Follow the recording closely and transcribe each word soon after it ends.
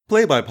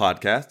Play by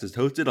Podcast is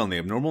hosted on the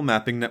Abnormal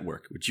Mapping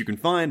Network, which you can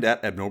find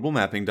at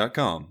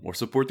abnormalmapping.com or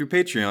support through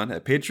Patreon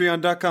at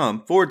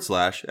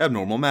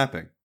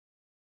patreon.com/abnormalmapping.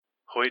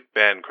 Hoyt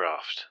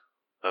Bancroft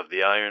of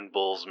the Iron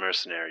Bulls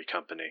Mercenary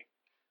Company.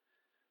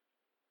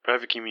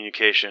 Private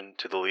communication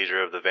to the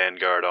leader of the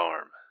Vanguard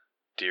Arm,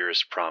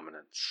 dearest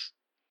Prominence.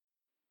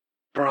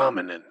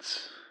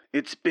 Prominence.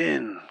 It's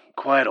been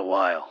quite a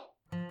while.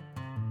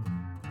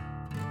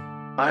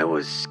 I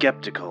was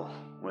skeptical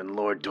when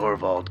Lord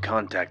Torvald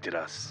contacted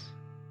us.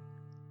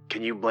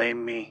 Can you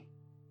blame me?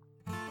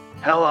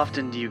 How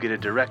often do you get a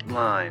direct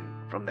line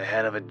from the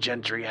head of a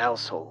gentry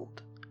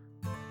household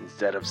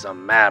instead of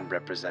some MAB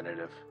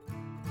representative?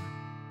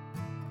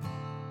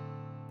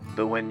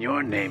 But when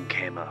your name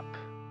came up,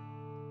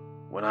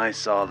 when I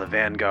saw the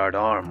Vanguard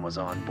Arm was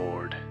on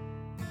board,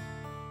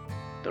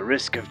 the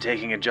risk of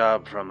taking a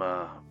job from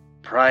a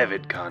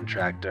private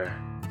contractor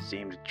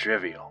seemed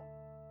trivial.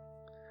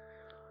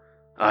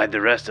 Eyed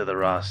the rest of the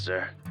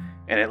roster,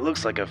 and it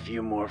looks like a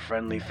few more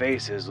friendly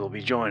faces will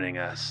be joining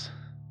us.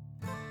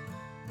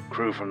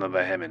 Crew from the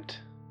Behemoth.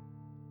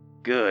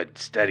 Good,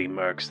 steady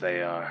mercs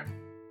they are.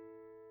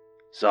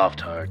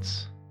 Soft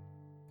hearts.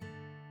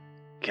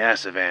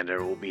 Cassavander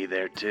will be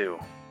there too.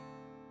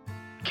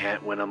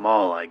 Can't win 'em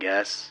all, I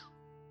guess.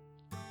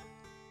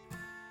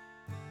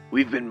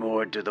 We've been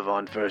moored to the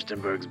von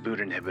Furstenberg's boot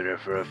inhibitor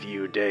for a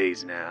few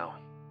days now.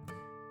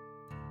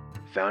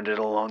 Found it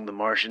along the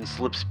Martian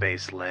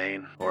slipspace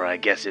lane, or I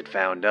guess it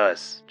found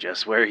us,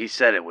 just where he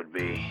said it would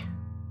be.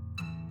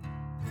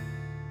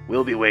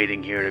 We'll be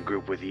waiting here to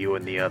group with you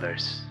and the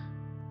others.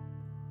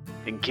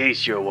 In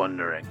case you're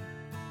wondering,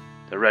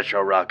 the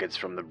retro rockets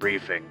from the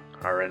briefing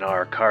are in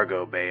our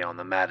cargo bay on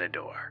the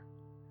Matador.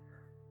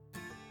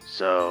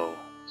 So,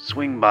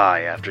 swing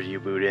by after you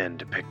boot in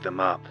to pick them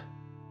up.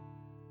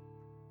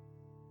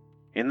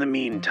 In the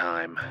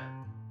meantime,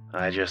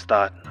 I just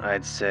thought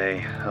I'd say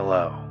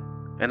hello.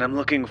 And I'm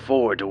looking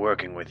forward to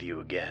working with you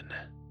again.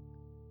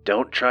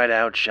 Don't try to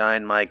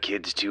outshine my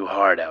kids too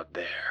hard out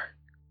there.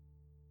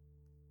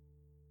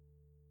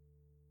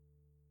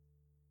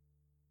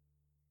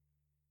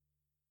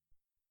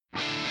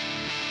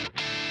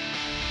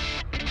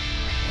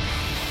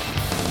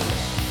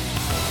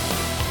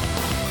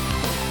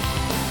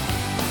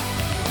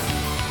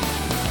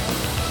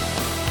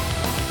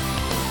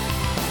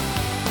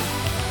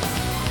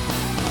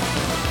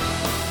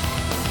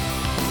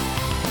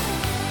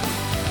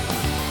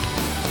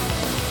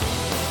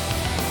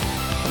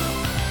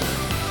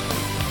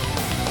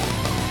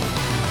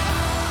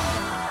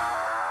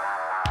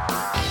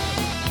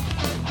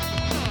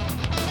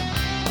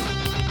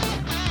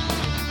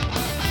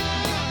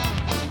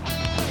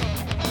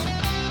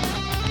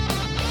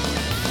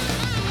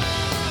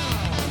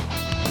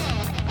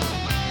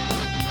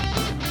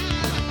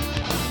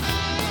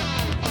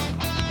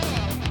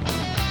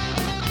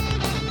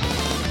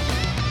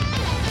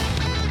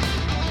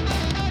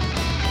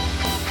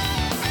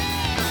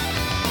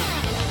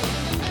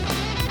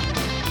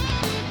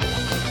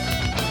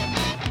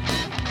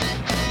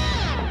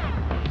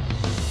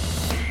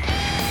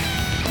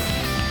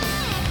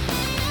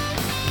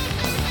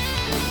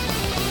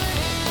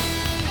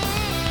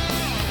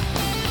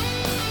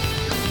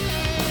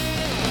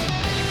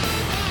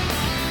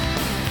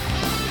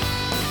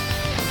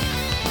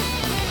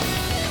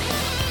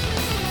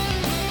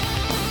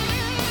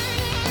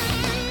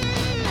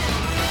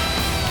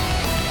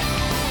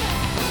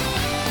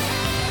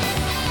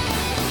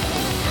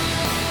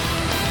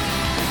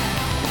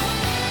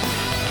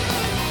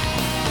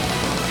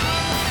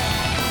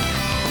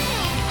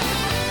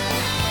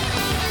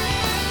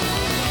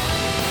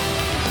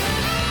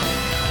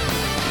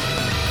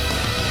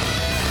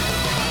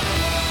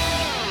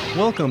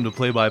 Welcome to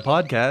Play by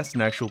Podcast,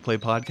 an actual play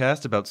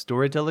podcast about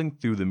storytelling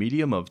through the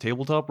medium of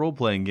tabletop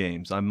role-playing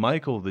games. I'm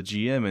Michael, the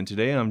GM, and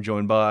today I'm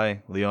joined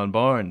by Leon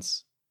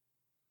Barnes.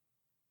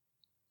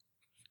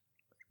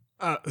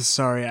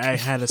 Sorry, I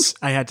had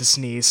to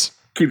sneeze.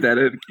 Keep that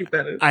in.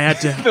 I had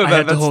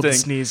to hold the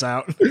sneeze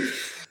out.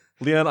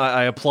 Leon,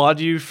 I applaud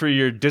you for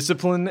your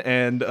discipline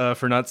and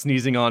for not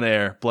sneezing on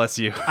air. Bless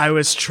you. I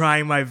was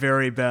trying my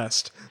very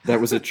best.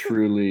 That was a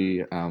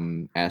truly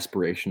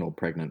aspirational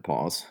pregnant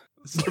pause.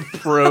 It's a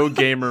pro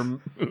gamer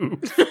move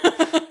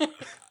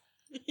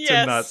Yes.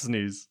 to not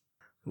sneeze.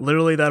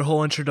 Literally, that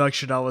whole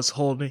introduction, I was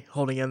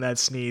holding in that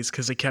sneeze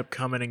because it kept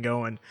coming and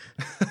going.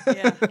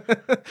 Yeah.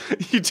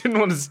 You didn't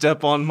want to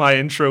step on my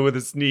intro with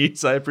a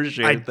sneeze. I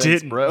appreciate it. Thanks,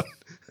 didn't. bro.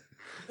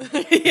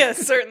 Yeah,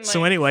 certainly.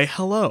 So anyway,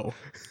 hello.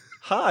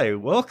 Hi,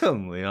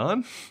 welcome,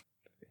 Leon.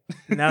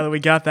 Now that we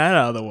got that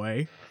out of the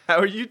way, How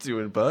are you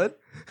doing, bud?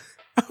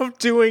 I'm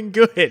doing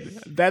good.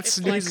 That It's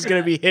sneeze like is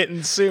going to that. be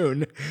hitting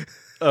soon.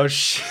 Oh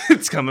shit,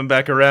 it's coming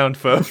back around,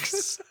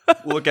 folks.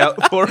 Look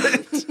out for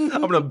it.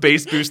 I'm gonna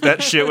bass boost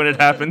that shit when it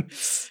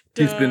happens.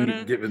 He's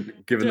been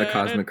given the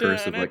cosmic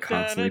curse of like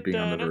constantly being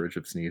on the verge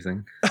of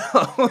sneezing.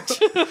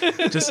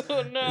 Just,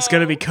 It's going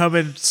to be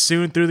coming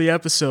soon through the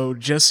episode.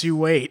 Just you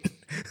wait.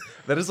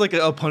 That is like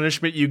a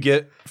punishment you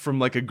get from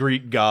like a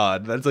Greek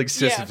god. That's like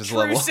Sisyphus true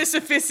level.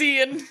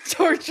 Sisyphusian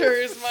torture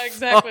is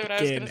exactly what I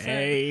was going to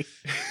say.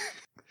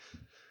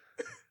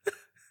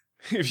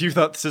 If you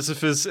thought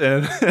Sisyphus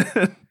and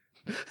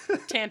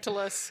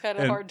Tantalus had a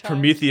and hard time.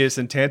 Prometheus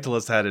and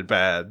Tantalus had it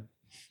bad,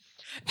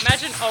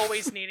 Imagine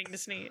always needing to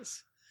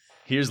sneeze.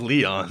 here's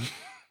Leon.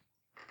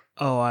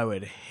 Oh, I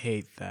would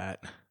hate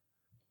that.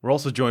 We're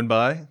also joined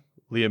by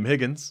Liam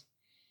Higgins.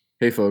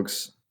 Hey,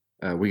 folks.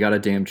 We got a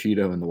damn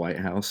Cheeto in the White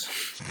House.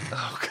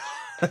 Oh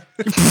god.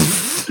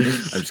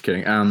 I'm just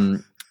kidding.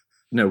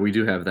 No, we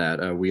do have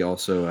that. We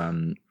also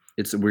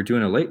we're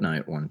doing a late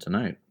night one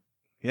tonight.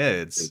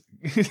 Yeah,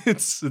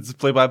 it's a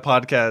play-by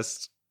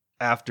podcast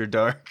after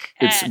dark.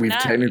 We've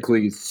night.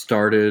 technically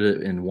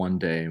started in one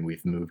day and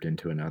we've moved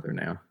into another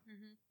now.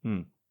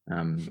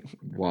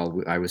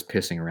 While I was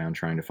pissing around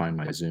trying to find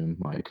my Zoom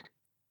mic,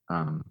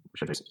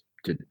 which I just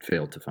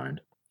failed to find.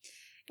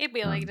 It'd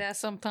be like that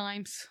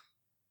sometimes.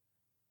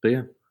 But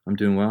yeah, I'm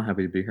doing well.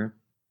 Happy to be here.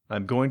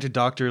 I'm going to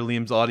doctor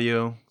Liam's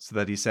audio so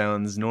that he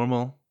sounds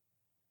normal.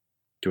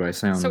 Do I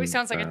sound? So he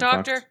sounds like a fucked?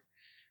 doctor?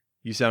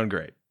 You sound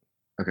great,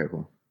 Okay,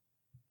 cool.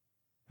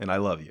 and I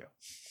love you.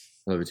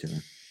 Love you too,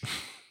 man.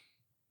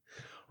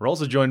 We're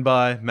also joined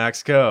by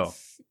Max Coe.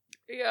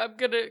 Yeah, I'm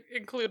gonna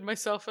include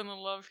myself in the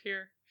love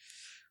here.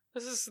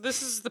 This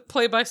is the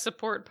play-by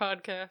support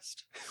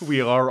podcast. We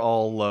are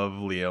all love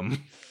Liam.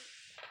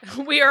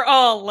 We are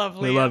all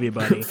lovely. We love you,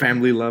 buddy.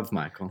 Family love,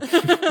 Michael.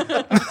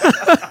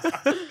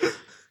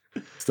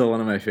 Still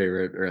one of my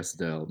favorite Arrested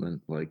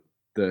Development. Like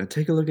the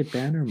take a look at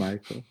Banner,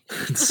 Michael.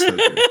 It's so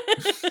good.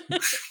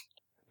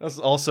 That's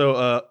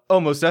also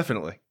most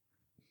definitely.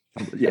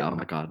 Yeah, oh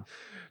my god.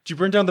 Did you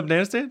burn down the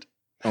banana stand?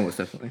 Almost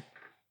definitely.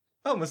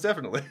 Oh, most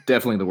definitely.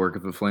 Definitely the work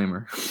of a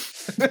flamer.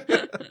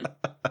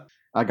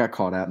 I got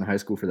caught out in high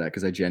school for that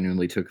because I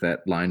genuinely took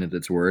that line at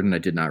its word and I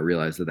did not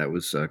realize that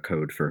was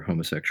code for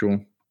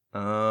homosexual.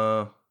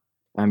 I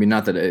mean,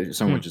 not that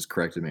someone just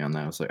corrected me on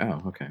that. I was like,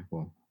 oh, okay,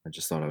 well, I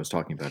just thought I was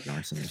talking about an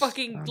arsonist.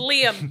 Fucking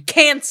Liam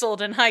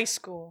canceled in high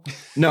school.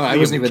 No, I Liam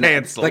wasn't even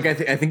canceled. Like,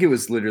 I think it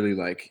was literally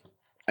like,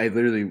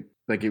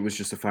 it was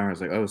just a fire. I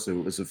was like, oh, so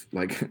it was a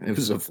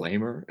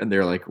flamer, and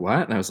they're like,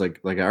 what? And I was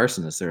like an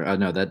arsonist. They're, oh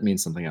no, that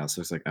means something else.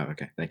 So it's like, oh,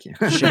 okay, thank you.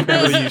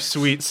 you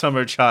sweet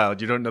summer child.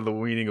 You don't know the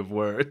meaning of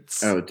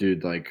words. Oh,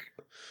 dude, like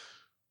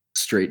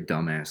straight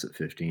dumbass at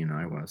 15.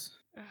 I was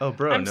Oh,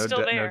 bro, I'm no still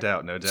there.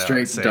 doubt.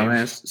 straight Same.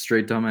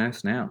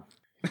 dumbass now.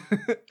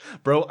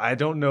 Bro, I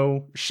don't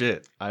know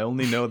shit. I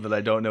only know that I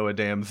don't know a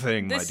damn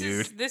thing, my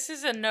dude. This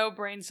is a no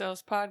brain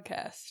cells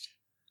podcast.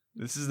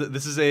 This is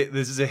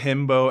a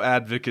himbo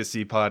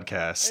advocacy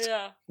podcast.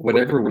 Yeah.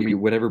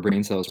 Whatever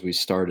brain cells we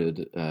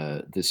started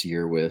this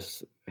year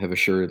with have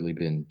assuredly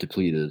been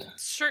depleted.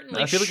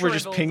 Certainly. I feel like we're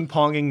just shriveled.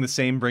 ping-ponging the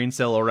same brain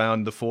cell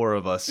around the four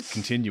of us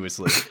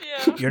continuously.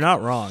 Yeah. You're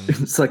not wrong.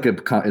 It's like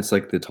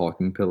the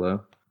talking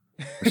pillow.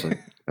 It's like,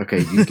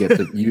 okay, you get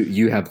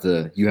you have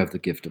the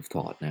gift of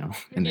thought now,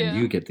 and then Yeah.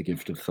 you get the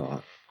gift of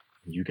thought.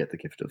 You get the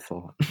gift of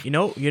thought. You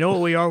know what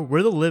we are?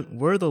 We're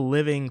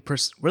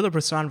the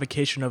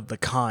personification of the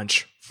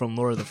conch from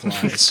Lord of the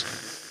Flies.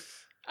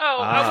 Oh,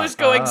 I was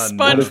going no.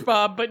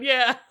 SpongeBob, but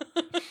yeah.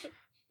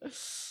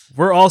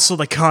 We're also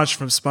the conch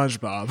from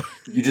SpongeBob.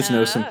 You just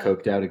know some Ah.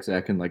 coked out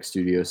exec in like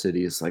Studio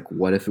City is like,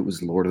 what if it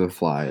was Lord of the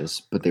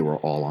Flies, but they were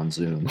all on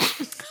Zoom?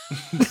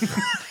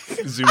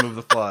 Zoom of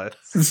the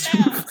flies.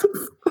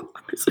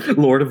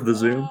 Lord of the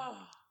Zoom. Oh.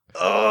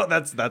 Oh,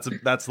 that's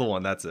the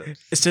one. That's it.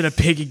 Instead of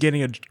Piggy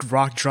getting a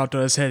rock dropped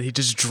on his head, he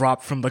just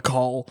dropped from the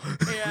call.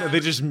 Yeah. They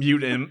just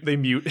mute him. They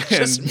mute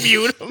Just and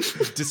mute him.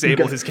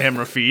 disable his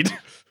camera feed.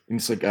 And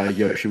it's like,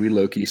 yo, should we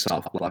low-key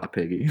soft block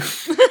Piggy?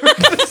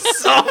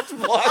 Soft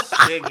block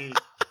Piggy.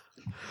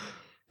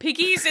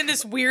 Piggy's in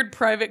this weird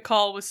private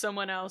call with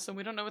someone else, and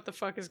we don't know what the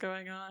fuck is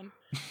going on.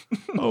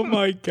 Oh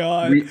my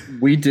god.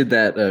 we did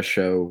that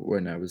show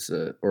when I was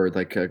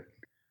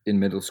in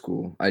middle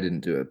school. I didn't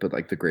do it, but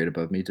like the grade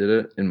above me did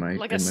it in my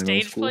Like in a my middle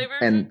stage school. play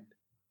version? And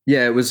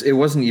yeah, it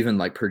wasn't even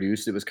like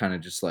produced. It was kind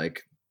of just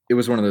like it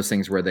was one of those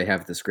things where they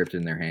have the script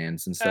in their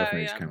hands and stuff, Oh, and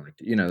they just yeah. kind of like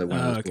the one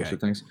of those Okay. bullshit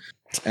things.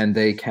 And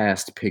they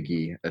cast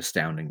Piggy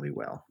astoundingly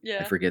well. I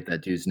Yeah. forget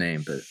that dude's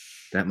name, but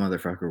that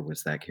motherfucker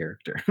was that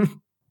character.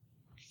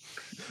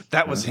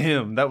 That was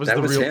him. That was That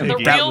the was real him. Piggy.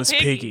 The That real was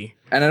Piggy. Piggy.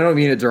 And I don't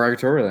mean it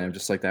derogatorily. I'm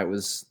just like that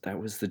was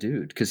the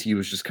dude because he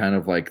was just kind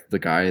of like the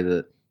guy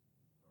that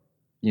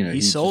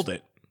He sold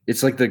it.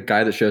 It's like the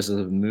guy that shows up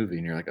in the movie,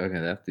 and you're like, okay,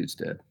 that dude's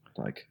dead.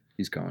 Like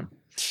he's gone.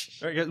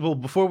 All right, guys, well,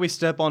 before we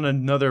step on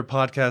another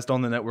podcast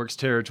on the network's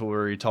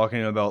territory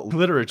talking about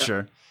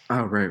literature,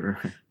 Oh right.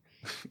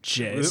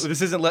 Jizz.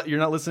 this isn't you're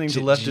not listening to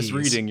leftist Jeez.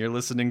 reading. You're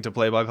listening to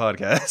Play by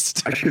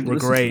Podcast. I should We're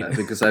listen great. to that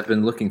because I've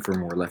been looking for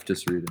more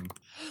leftist reading.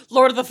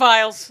 Lord of the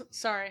Files.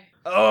 Sorry.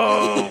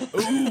 Oh,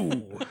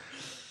 ooh.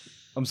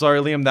 I'm sorry,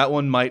 Liam. That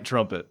one might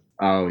trump it.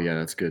 Oh yeah,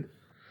 that's good.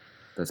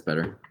 That's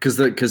better because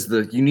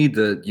you need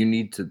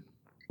to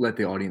let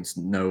the audience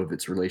know of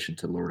its relation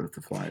to Lord of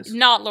the Flies.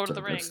 Not Lord So of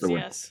the that's Rings, the way.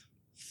 yes.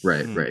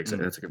 Right. Exactly.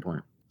 That's a good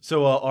point.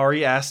 So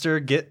Ari Aster,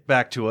 get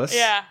back to us.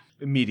 Yeah.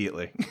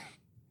 immediately.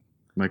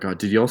 My God,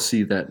 did y'all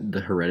see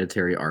the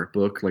Hereditary art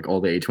book? Like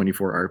all the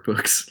A24 art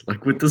books,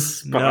 like with the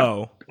spot.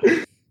 No.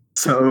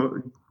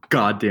 So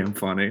goddamn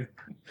funny.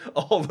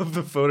 All of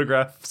the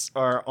photographs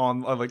are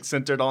like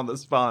centered on the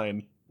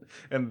spine,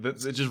 and it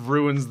just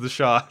ruins the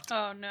shot.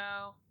 Oh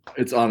no.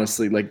 It's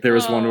honestly like there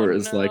was one where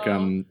it's like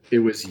it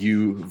was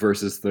you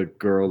versus the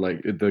girl,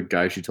 like the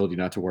guy she told you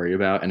not to worry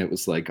about, and it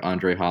was like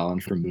Andre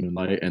Holland from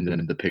Moonlight, and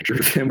then the picture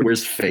of him where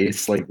his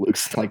face like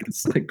looks like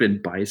it's like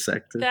been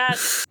bisected.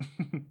 That's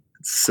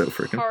it's so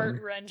freaking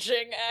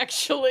heart-wrenching,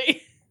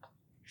 actually.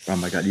 Oh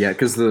my God, yeah,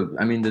 because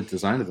the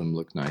design of them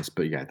look nice,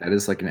 but yeah, that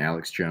is like an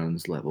Alex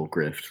Jones level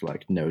grift,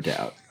 like no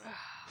doubt.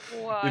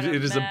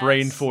 It is a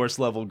Brain Force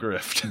level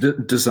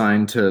grift.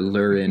 Designed to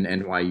lure in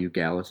NYU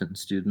Gallatin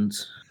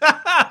students.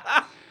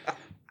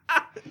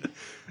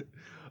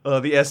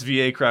 The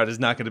SVA crowd is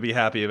not going to be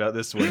happy about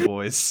this one,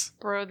 boys.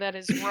 Bro, that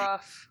is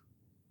rough.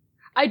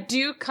 I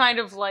do kind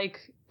of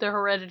like the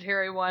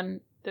Hereditary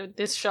one,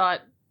 this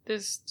shot,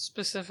 this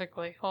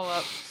specifically. Hold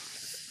up.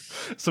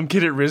 Some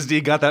kid at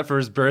RISD got that for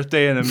his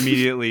birthday and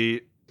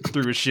immediately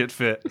threw a shit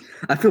fit.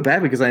 I feel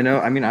bad because I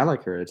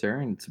like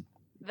Hereditary, and it's a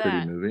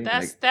pretty movie.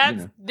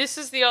 This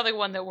is the only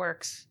one that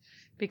works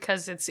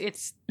because it's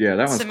that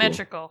one's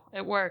symmetrical. Cool.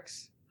 It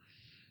works.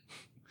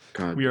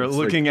 God, we are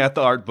looking at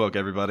the art book,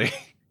 everybody.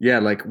 Yeah,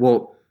 like,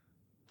 well,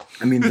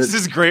 this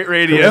is great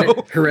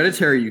radio.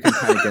 Hereditary, you can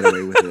kind of get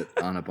away with it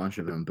on a bunch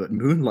of them, but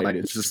Moonlight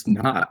is just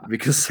not,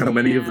 because so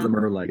many of them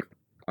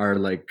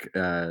are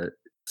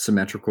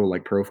symmetrical,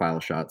 like profile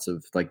shots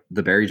of like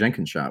the Barry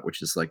Jenkins shot,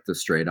 which is like the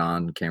straight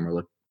on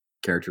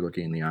character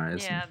looking in the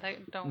eyes. Yeah,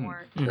 that don't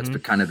work. That's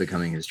kind of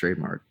becoming his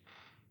trademark.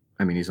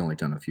 I mean, he's only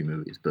done a few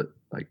movies, but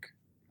like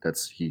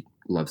he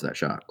loves that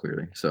shot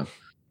clearly. So,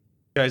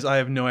 guys, I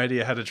have no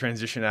idea how to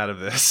transition out of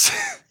this.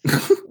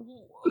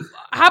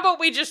 How about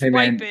we just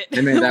wipe it?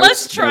 Hey man,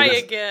 Let's try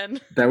again.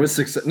 That was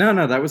success.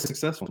 No, that was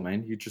successful,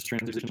 man. You just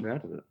transitioned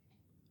out of it.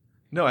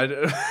 No,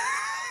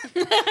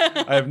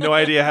 I have no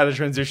idea how to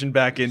transition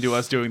back into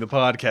us doing the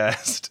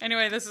podcast.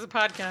 Anyway, this is a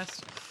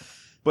podcast.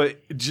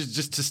 But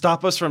just to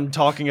stop us from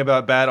talking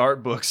about bad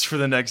art books for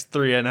the next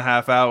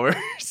 3.5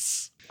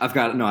 hours. I've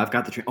got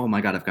the oh my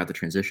God, I've got the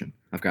transition.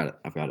 I've got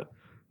it.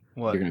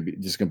 What? You're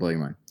gonna blow your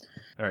mind.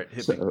 All right,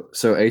 hit me.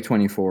 So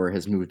A24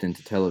 has moved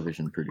into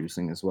television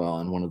producing as well,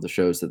 and one of the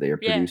shows that they are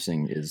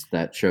producing is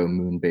that show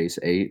Moonbase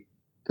 8,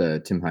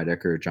 the Tim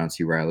Heidecker, John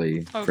C.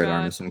 Reilly, Fred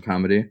Armisen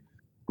comedy,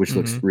 which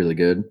looks really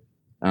good.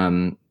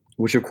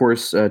 Which of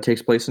course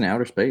takes place in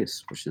outer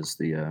space, which is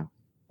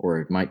or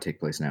it might take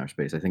place in outer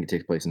space. I think it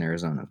takes place in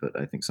Arizona, but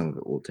I think some of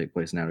it will take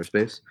place in outer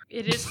space.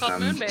 It is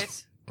called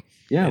Moonbase.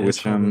 Yeah,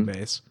 which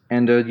Moonbase.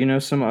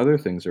 And some other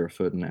things are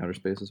afoot in outer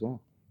space as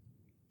well.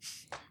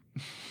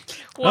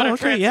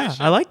 Okay, yeah,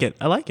 I like it.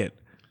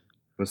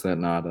 Was that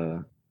not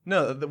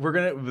No,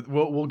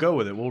 we'll go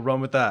with it. We'll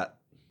run with that.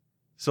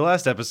 So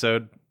last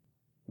episode,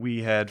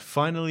 we had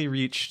finally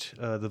reached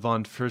the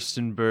von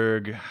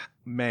Furstenberg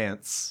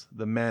manse,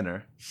 the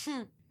manor.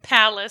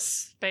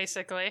 Palace,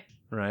 basically.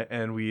 Right,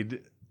 and we'd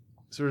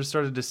sort of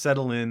started to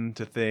settle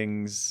into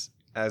things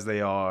as they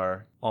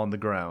are on the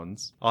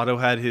grounds. Otto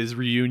had his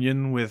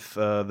reunion with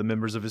the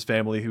members of his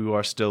family who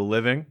are still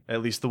living,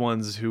 at least the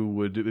ones who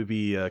would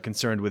be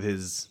concerned with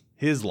his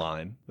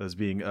line, those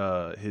being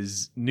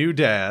his new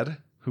dad,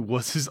 who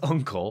was his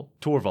uncle,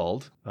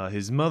 Torvald,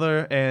 his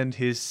mother, and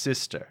his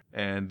sister,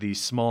 and the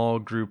small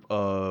group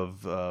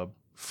of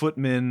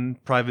footmen,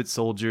 private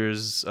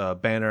soldiers,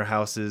 banner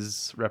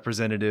houses,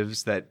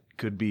 representatives that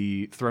could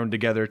be thrown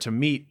together to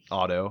meet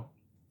Otto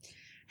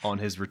on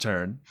his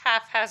return.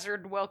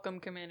 Haphazard welcome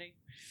committee.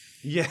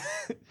 Yeah.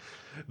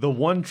 The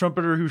one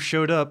trumpeter who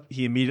showed up,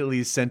 he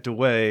immediately sent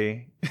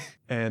away,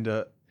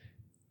 and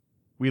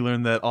we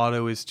learned that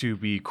Otto is to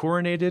be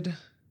coronated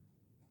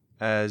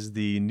as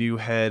the new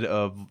head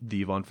of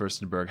the von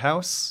Furstenberg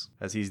house,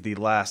 as he's the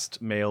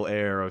last male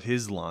heir of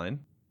his line.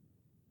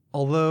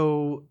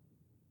 Although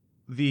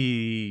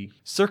the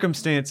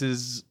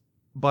circumstances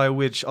by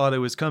which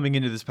Otto is coming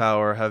into this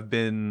power have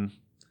been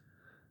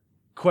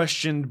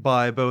questioned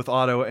by both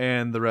Otto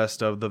and the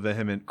rest of the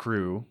Vehement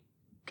crew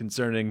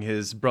concerning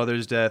his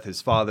brother's death,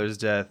 his father's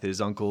death,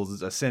 his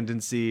uncle's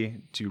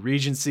ascendancy to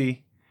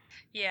regency.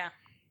 Yeah.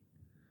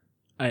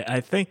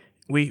 I think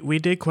we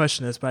did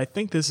question this, but I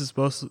think this is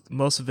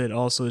most of it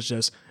also is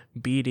just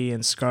Beatty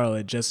and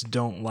Scarlet just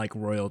don't like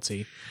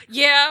royalty.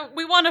 Yeah,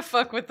 we want to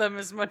fuck with them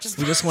as much as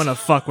we just want to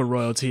fuck with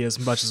royalty as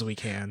much as we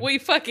can. We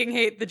fucking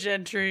hate the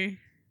gentry.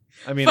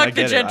 I mean, fuck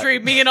the gentry.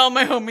 Me and all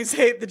my homies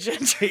hate the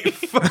gentry.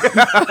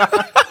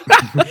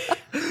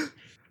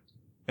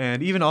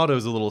 And even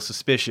Otto's a little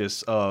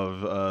suspicious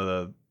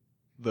of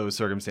those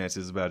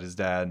circumstances about his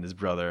dad and his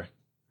brother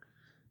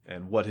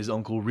and what his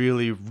uncle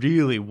really,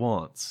 really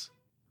wants.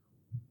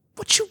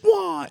 What you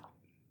want?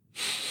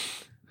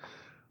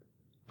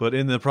 But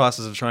in the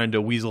process of trying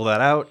to weasel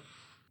that out,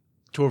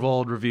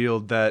 Torvald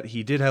revealed that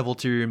he did have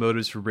ulterior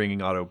motives for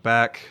bringing Otto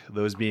back,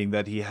 those being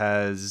that he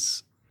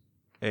has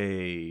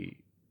a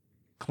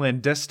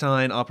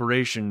clandestine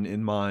operation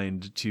in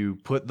mind to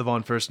put the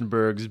von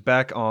Furstenbergs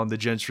back on the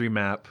Gentry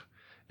map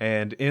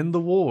and end the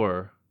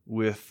war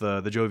with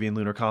the Jovian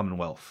Lunar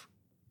Commonwealth,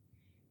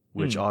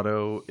 which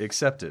Otto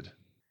accepted.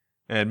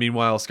 And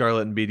meanwhile,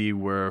 Scarlet and Beatty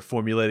were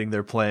formulating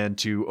their plan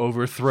to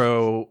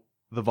overthrow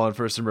the von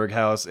Furstenberg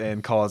house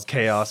and cause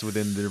chaos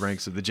within the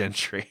ranks of the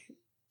Gentry.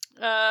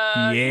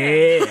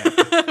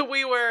 Yeah.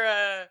 We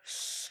were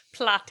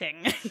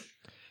plotting.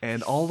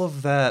 And all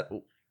of that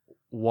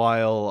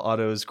while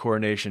Otto's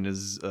coronation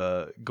is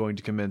going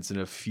to commence in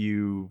a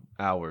few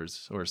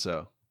hours or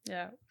so.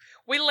 Yeah.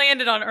 We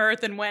landed on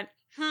Earth and went,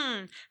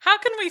 how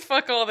can we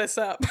fuck all this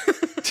up?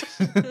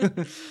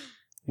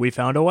 We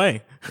found a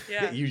way.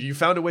 Yeah. You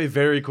found a way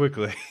very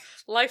quickly.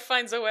 Life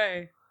finds a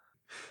way.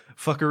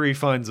 Fuckery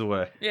finds a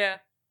way. Yeah.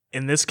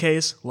 In this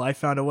case, life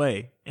found a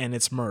way, and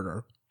it's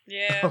murder.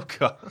 Yeah. Oh,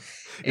 God.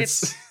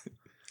 It's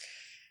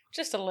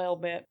just a little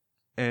bit.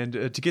 And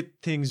to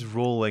get things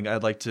rolling,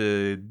 I'd like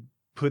to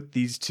put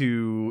these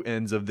two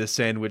ends of this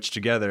sandwich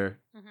together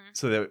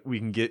so that we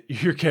can get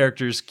your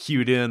characters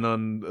cued in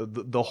on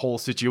the whole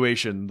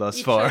situation thus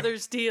far. Each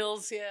other's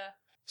deals, yeah.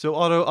 So,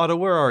 Otto,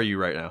 where are you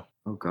right now?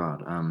 Oh,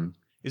 God.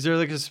 Is there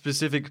like a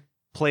specific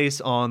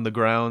place on the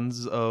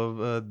grounds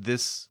of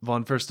this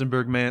von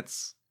Furstenberg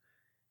manse?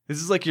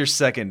 This is like your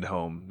second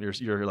home,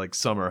 your like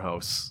summer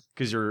house,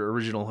 because your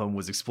original home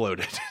was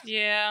exploded.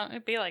 Yeah,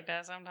 it'd be like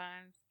that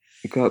sometimes.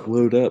 It got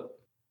blowed up.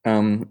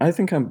 I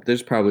think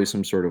there's probably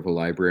some sort of a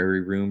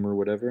library room or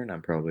whatever, and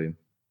I'm probably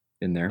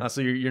in there.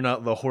 So you're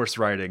not the horse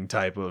riding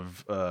type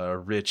of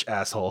rich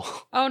asshole.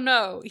 Oh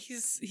no,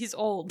 he's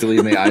old.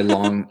 Believe me, I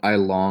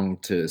long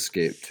to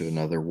escape to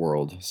another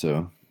world,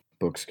 so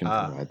books can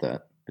provide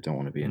that. I don't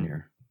want to be in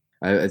here.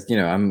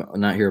 I'm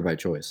not here by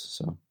choice,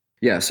 so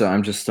yeah. So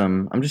I'm just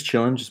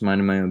chilling, just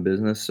minding my own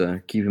business,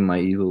 keeping my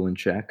evil in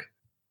check,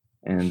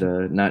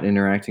 and not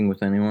interacting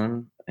with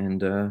anyone,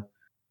 and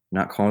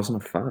not causing a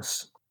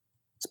fuss.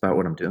 It's about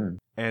what I'm doing.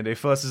 And a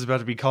fuss is about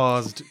to be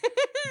caused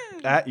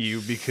at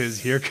you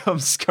because here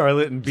comes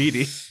Scarlet and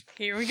Beatty.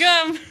 Here we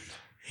come.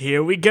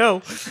 Here we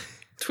go.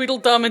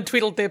 Tweedledum and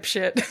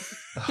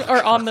Tweedledipshit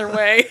are on their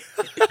way.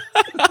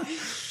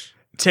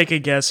 Take a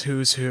guess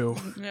who's who.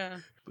 Yeah.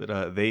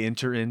 But they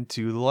enter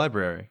into the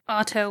library.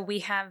 Otto, we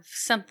have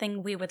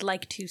something we would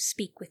like to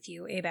speak with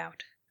you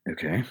about.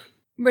 Okay.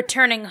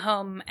 Returning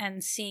home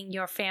and seeing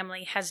your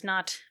family has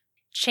not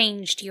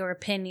changed your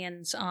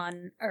opinions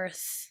on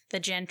Earth, the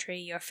Gentry,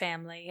 your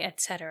family,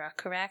 etc.,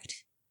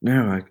 correct?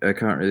 No, I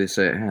can't really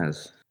say it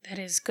has. That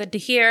is good to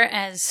hear,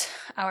 as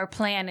our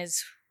plan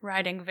is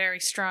riding very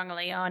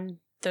strongly on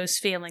those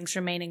feelings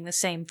remaining the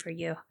same for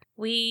you.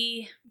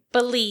 We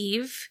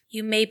believe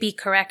you may be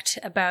correct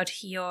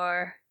about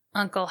your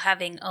uncle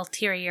having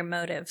ulterior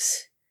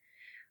motives.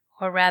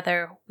 Or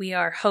rather, we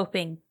are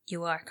hoping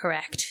you are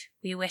correct.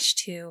 We wish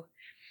to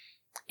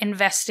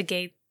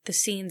investigate the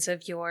scenes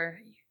of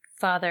your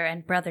father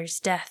and brother's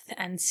death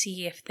and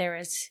see if there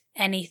is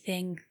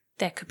anything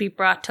that could be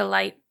brought to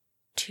light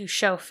to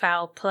show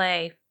foul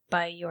play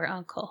by your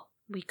uncle.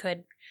 We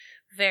could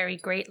very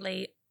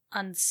greatly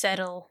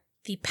unsettle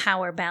the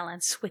power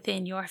balance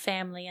within your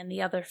family and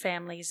the other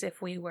families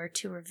if we were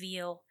to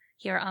reveal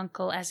your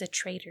uncle as a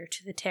traitor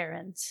to the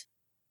Terrans.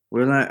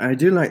 Well, I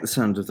do like the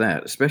sound of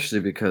that, especially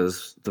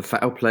because the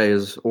foul play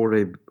has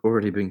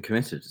already been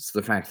committed. It's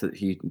the fact that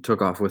he took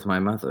off with my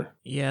mother.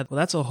 Yeah, well,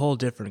 that's a whole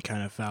different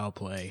kind of foul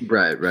play.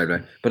 Right.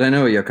 But I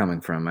know where you're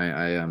coming from.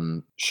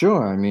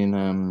 Sure. I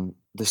mean,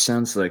 this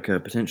sounds like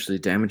potentially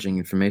damaging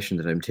information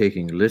that I'm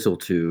taking little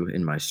to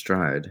in my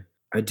stride.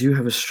 I do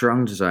have a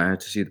strong desire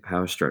to see the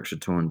power structure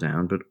torn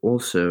down, but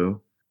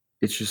also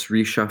it's just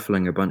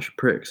reshuffling a bunch of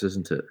pricks,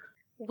 isn't it?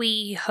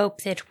 We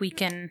hope that we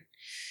can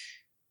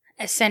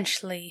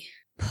essentially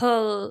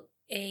pull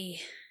a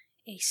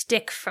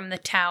stick from the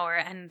tower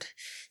and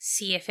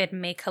see if it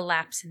may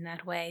collapse in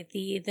that way.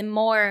 The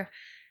more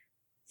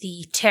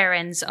the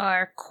Terrans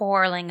are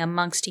quarreling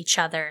amongst each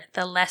other,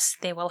 the less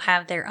they will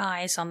have their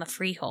eyes on the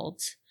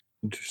freeholds.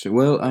 Interesting.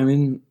 Well, I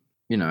mean,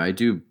 I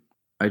do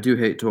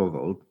hate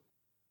Torvald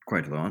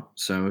quite a lot.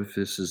 So if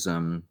this is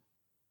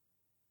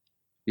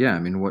yeah, I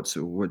mean, what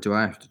do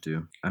I have to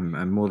do?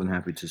 I'm more than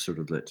happy to sort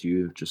of let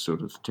you just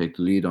sort of take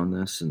the lead on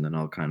this, and then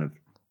I'll kind of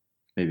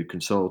maybe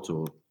consult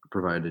or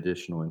provide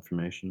additional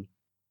information.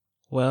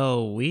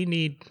 Well, we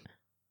need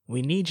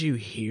you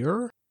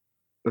here.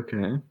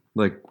 Okay,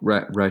 like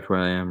right where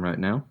I am right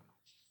now.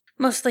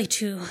 Mostly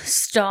to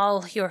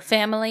stall your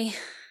family.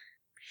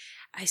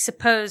 I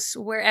suppose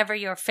wherever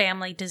your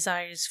family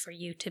desires for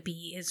you to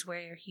be is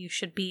where you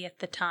should be at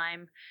the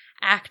time.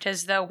 Act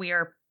as though we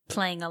are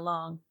playing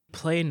along.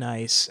 Play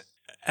nice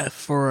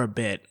for a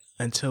bit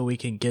until we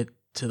can get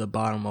to the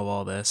bottom of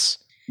all this.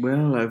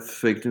 Well, I've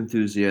faked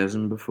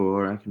enthusiasm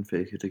before. I can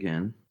fake it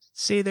again.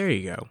 See, there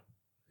you go.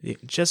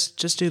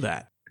 Just do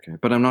that. Okay,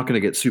 but I'm not going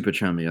to get super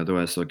chummy,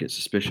 otherwise they'll get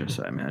suspicious,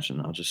 I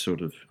imagine. I'll just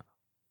sort of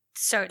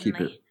Certainly.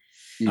 keep it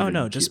even. Oh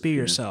no, just be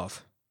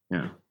yourself.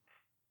 Yeah.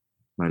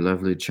 My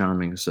lovely,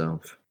 charming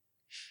self.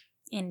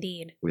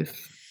 Indeed. With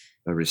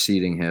a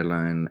receding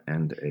hairline,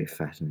 and a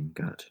fattening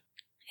gut.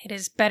 It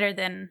is better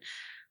than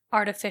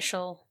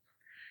artificial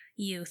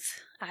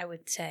youth, I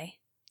would say.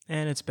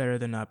 And it's better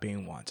than not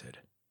being wanted.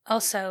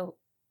 Also,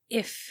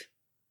 if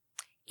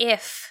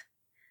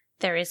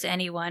there is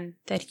anyone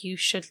that you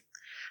should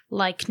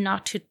like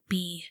not to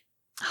be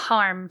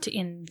harmed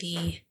in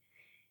the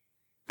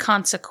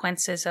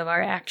consequences of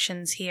our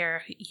actions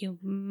here, you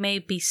may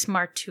be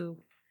smart to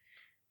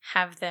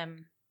have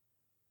them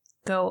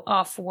go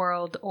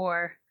off-world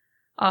or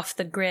off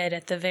the grid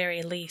at the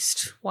very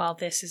least while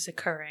this is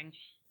occurring.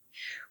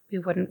 We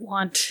wouldn't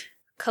want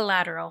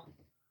collateral,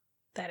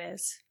 that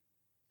is.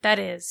 That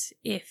is,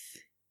 if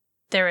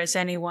there is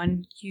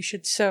anyone you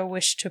should so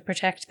wish to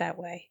protect that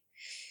way.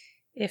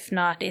 If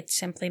not, it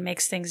simply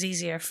makes things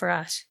easier for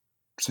us.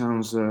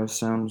 Sounds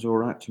all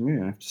right to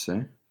me, I have to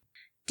say.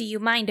 Do you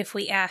mind if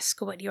we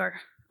ask what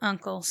your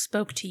uncle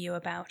spoke to you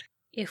about?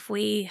 If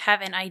we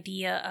have an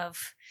idea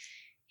of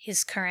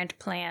his current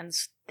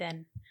plans,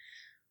 then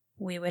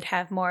we would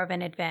have more of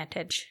an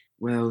advantage.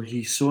 Well,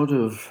 he sort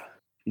of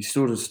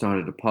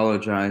started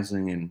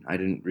apologizing, and I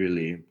didn't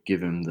really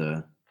give him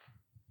the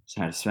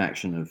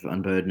satisfaction of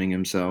unburdening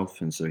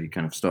himself, and so he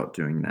kind of stopped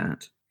doing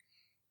that.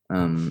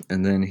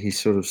 And then he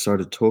sort of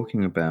started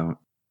talking about,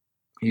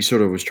 he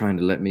sort of was trying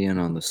to let me in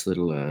on this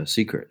little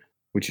secret.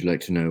 Would you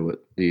like to know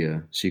what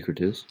the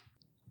secret is?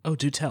 Oh,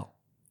 do tell.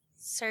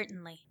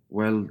 Certainly.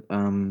 Well,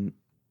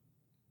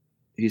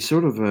 he's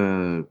sort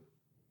of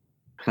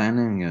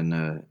planning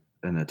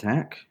an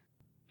attack.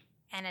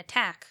 An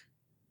attack?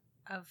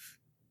 Of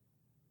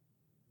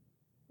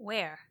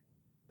where?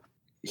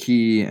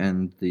 He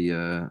and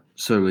the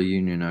Solar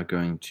Union are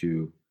going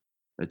to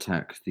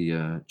attack the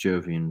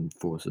Jovian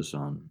forces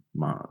on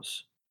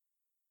Mars.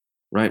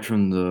 Right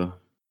from the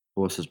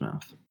horse's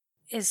mouth.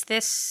 Is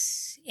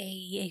this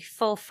a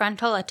full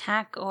frontal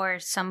attack or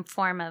some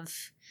form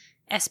of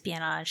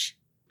espionage?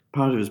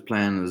 Part of his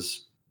plan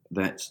is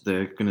that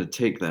they're going to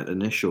take that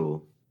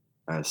initial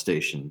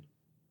station,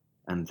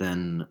 and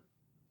then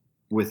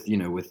with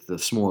the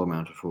small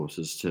amount of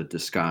forces to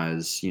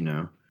disguise,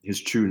 his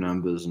true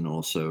numbers, and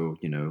also,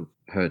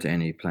 hurt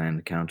any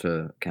planned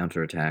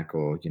counterattack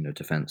or,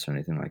 defense or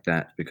anything like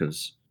that,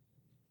 because,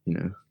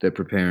 they're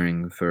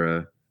preparing for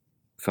a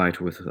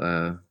fight with,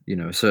 a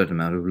certain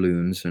amount of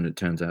loons, and it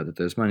turns out that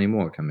there's many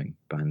more coming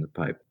behind the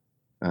pipe.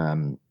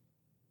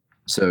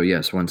 So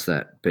yes, once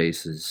that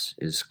base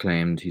is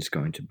claimed, he's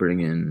going to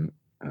bring in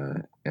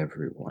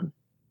everyone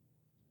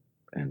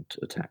and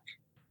attack,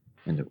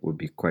 and it would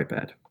be quite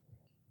bad.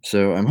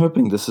 So I'm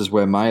hoping this is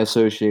where my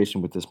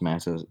association with this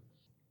matter.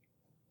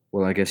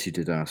 Well, I guess you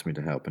did ask me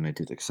to help, and I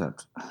did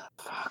accept.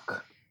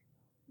 Fuck.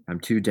 I'm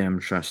too damn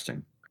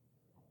trusting.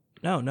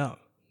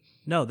 No,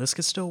 this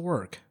could still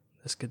work.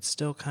 This could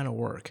still kind of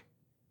work.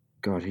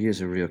 God, he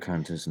is a real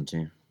cunt, isn't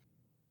he?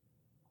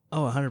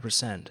 Oh,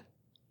 100%.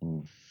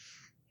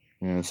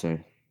 Yeah, so.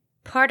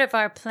 Part of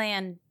our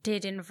plan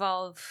did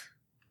involve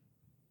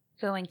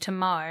going to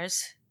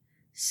Mars,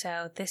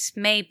 so this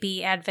may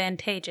be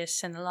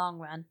advantageous in the long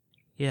run.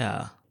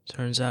 Yeah,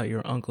 turns out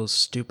your uncle's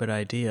stupid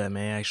idea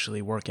may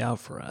actually work out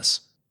for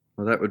us.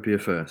 Well, that would be a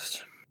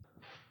first.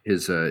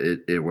 His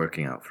it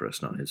working out for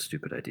us, not his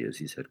stupid ideas.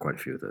 He's had quite a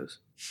few of those.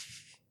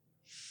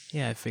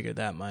 Yeah, I figured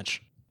that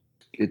much.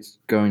 It's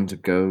going to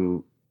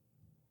go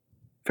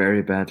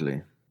very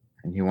badly,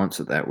 and he wants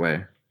it that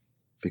way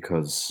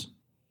because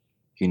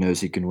he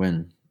knows he can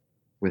win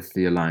with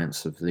the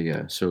alliance of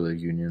the Solar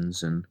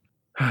Unions and...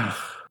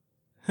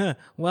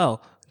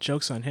 Well,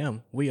 joke's on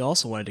him. We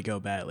also wanted to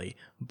go badly,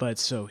 but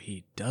so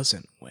he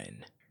doesn't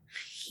win.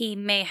 He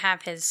may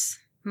have his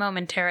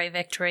momentary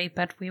victory,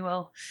 but we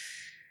will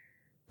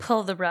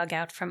pull the rug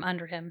out from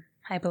under him,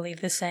 I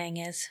believe the saying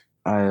is.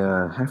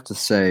 I have to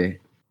say,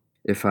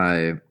 if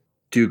I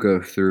do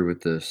go through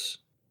with this,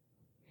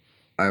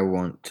 I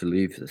want to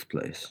leave this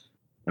place.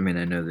 I mean,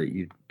 I know that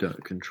you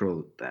don't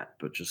control that,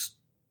 but just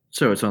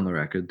so it's on the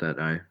record that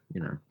I,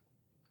 in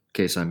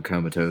case I'm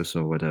comatose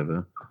or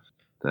whatever,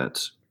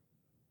 that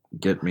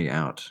get me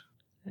out.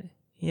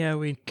 Yeah,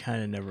 we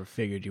kind of never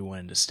figured you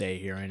wanted to stay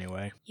here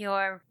anyway.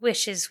 Your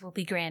wishes will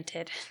be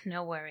granted,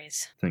 no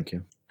worries. Thank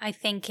you. I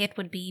think it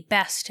would be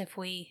best if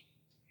we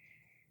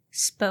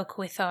spoke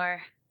with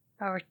our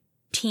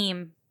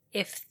team,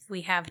 if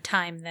we have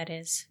time, that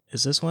is.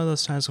 Is this one of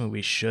those times when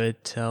we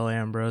should tell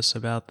Ambrose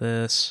about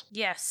this?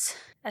 Yes,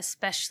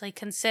 especially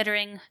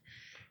considering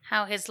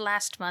how his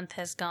last month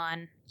has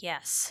gone,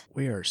 yes.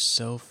 We are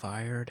so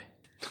fired.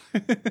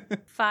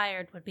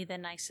 Fired would be the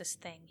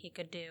nicest thing he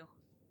could do.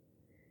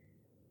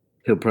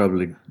 He'll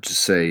probably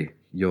just say,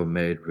 "You're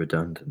made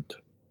redundant."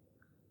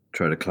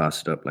 Try to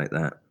class it up like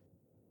that.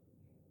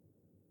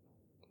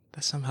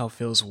 That somehow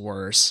feels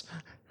worse.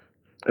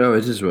 Oh,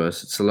 it is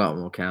worse. It's a lot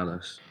more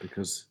callous,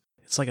 because...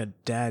 It's like a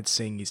dad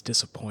saying he's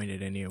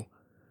disappointed in you.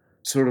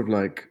 Sort of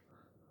like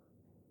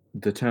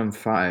the term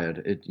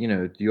fired.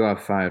 You are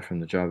fired from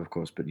the job, of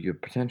course, but you're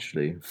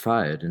potentially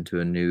fired into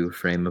a new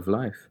frame of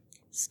life.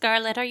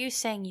 Scarlet, are you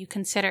saying you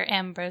consider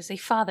Ambrose a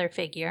father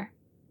figure?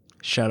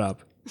 Shut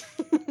up.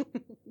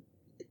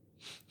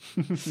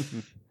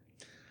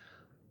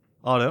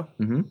 Otto,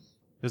 Mm-hmm.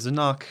 there's a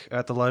knock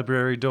at the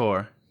library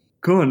door.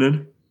 Go on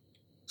then.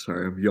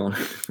 Sorry, I'm yawning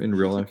in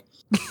real life.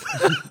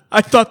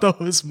 I thought that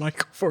was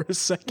Michael for a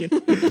second.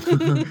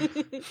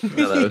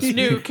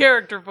 New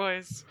character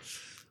voice.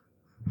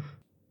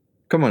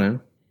 Come on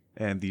in.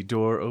 And the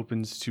door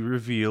opens to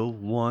reveal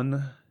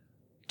one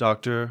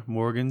Dr.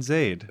 Morgan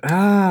Zaid.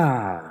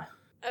 Ah.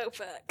 Oh,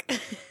 fuck.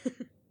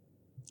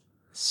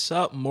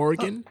 Sup,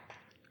 Morgan?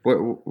 Why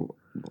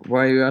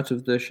are you out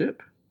of the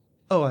ship?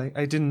 Oh, I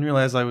didn't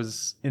realize I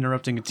was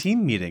interrupting a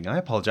team meeting. I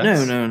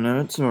apologize.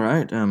 No, it's all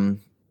right.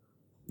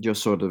 You're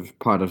sort of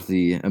part of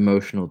the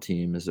emotional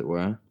team, as it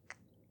were.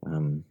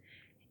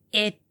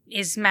 It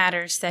is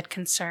matters that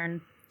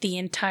concern the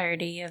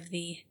entirety of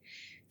the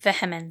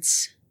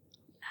Vehement's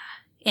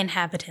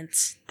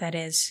inhabitants. That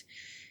is,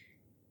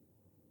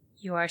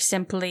 you are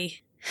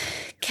simply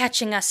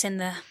catching us in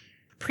the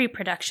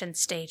pre-production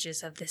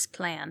stages of this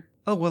plan.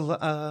 Oh, well,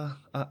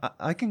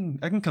 I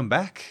can come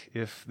back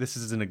if this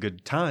isn't a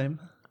good time.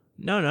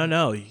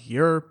 No.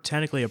 You're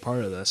technically a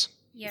part of this.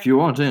 If you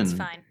want in. It's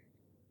fine.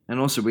 And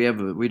also,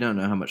 we don't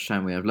know how much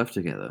time we have left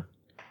together.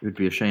 It would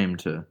be a shame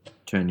to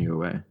turn you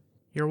away.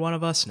 You're one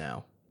of us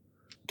now.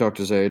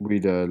 Dr. Zaid,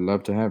 we'd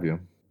love to have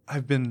you.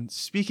 I've been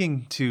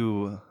speaking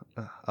to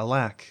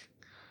Alak.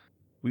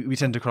 We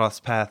tend to cross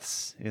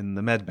paths in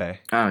the med bay.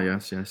 Ah,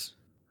 yes.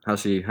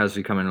 How's he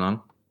coming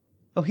along?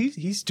 Oh,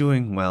 he's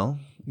doing well,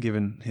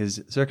 given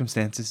his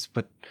circumstances,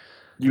 but...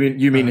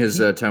 You mean his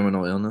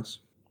terminal illness?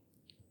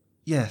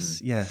 Yes,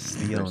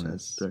 the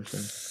illness. Very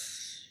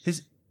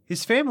sad.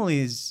 His family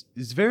is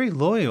very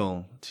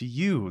loyal to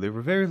you. They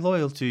were very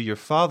loyal to your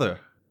father.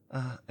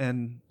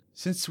 And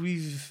since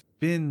we've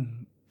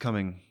been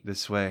coming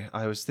this way,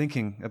 I was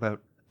thinking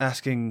about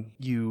asking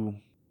you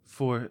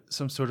for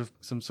some sort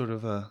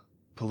of a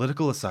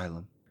political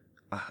asylum.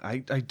 I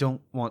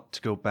don't want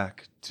to go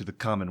back to the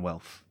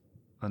Commonwealth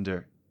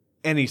under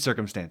any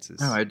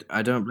circumstances. No,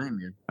 I don't blame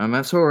you.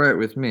 That's all right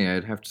with me.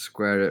 I'd have to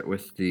square it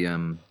with the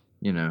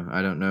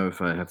I don't know if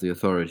I have the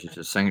authority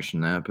to sanction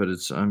that, but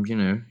it's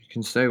you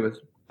can stay with.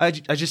 I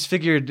just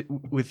figured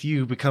with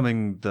you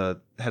becoming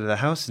the head of the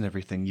house and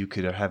everything, you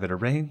could have it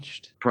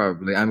arranged.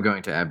 Probably, I'm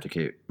going to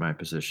abdicate my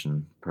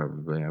position.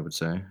 Probably, I would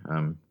say.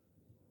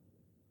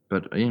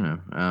 But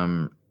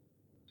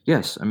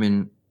yes. I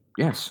mean,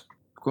 yes,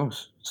 of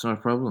course, it's not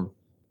a problem.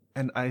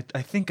 And I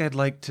think I'd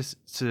like to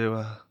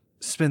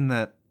spin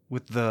that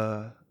with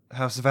the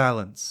House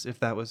Valence, if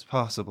that was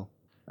possible.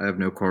 I have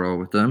no quarrel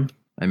with them.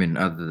 I mean,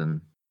 other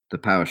than the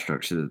power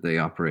structure that they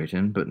operate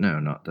in, but no,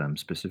 not them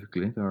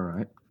specifically. They're all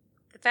right.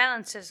 The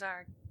Valences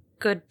are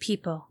good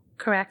people,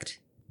 correct,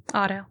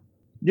 Otto?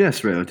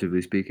 Yes,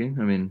 relatively speaking.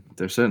 I mean,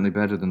 they're certainly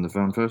better than the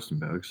von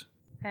Furstenbergs.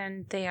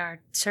 And they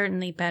are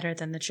certainly better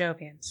than the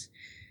Jovians.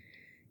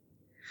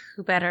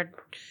 Who better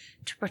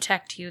to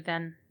protect you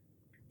than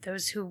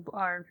those who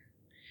are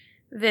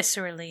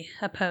viscerally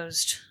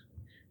opposed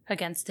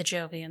against the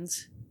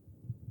Jovians?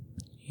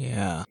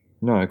 Yeah.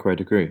 No, I quite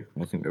agree.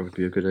 I think that would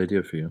be a good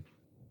idea for you.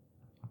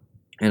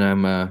 And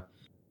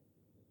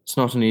it's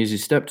not an easy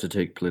step to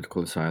take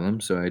political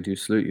asylum, so I do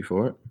salute you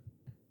for it.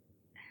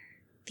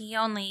 The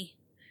only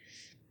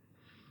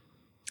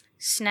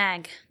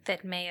snag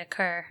that may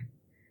occur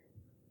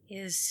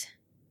is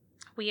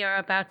we are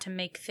about to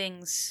make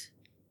things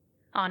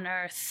on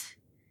Earth,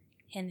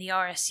 in the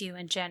RSU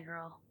in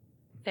general,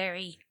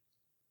 very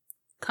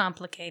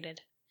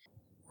complicated.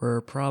 We're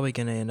probably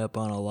going to end up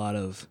on a lot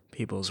of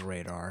people's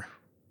radar.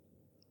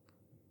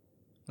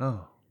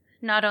 Oh.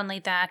 Not only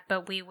that,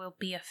 but we will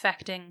be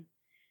affecting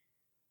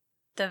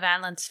the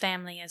Valence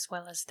family as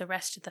well as the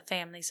rest of the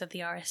families of the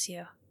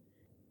RSU.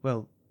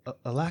 Well,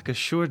 Alak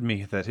assured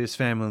me that his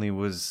family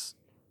was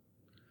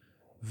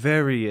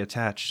very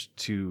attached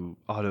to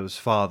Otto's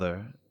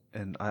father,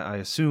 and I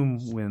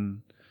assume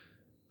when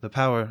the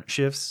power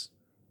shifts,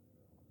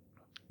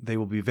 they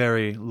will be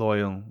very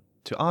loyal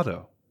to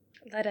Otto.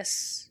 Let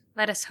us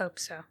hope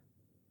so.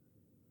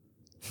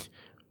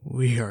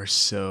 We are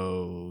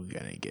so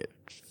gonna get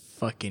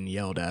fucking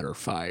yelled at or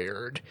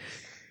fired.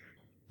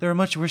 There are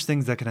much worse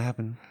things that can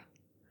happen.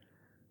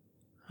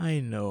 I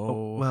know.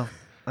 Oh, well,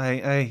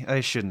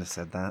 I shouldn't have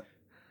said that.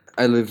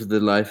 I lived the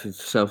life of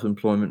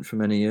self-employment for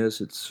many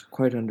years. It's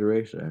quite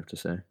underrated, I have to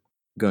say.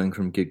 Going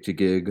from gig to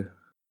gig,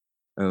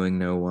 owing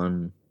no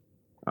one,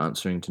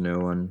 answering to no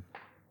one.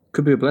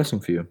 Could be a blessing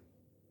for you.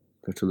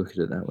 You have to look at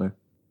it that way.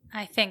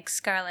 I think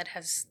Scarlet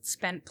has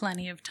spent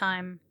plenty of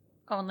time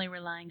only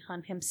relying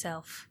on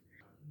himself.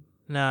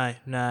 Nah,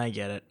 I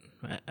get it.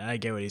 I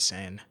get what he's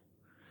saying.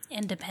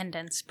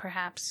 Independence,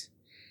 perhaps.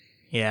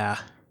 Yeah,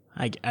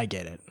 I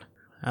get it.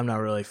 I'm not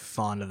really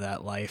fond of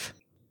that life.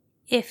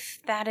 If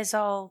that is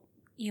all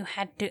you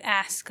had to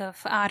ask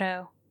of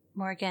Otto,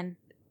 Morgan,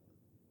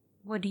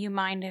 would you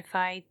mind if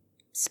I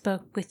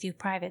spoke with you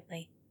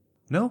privately?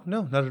 No,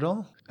 not at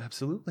all.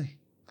 Absolutely.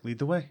 Lead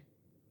the way.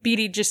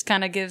 Beatty just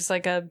kind of gives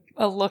like a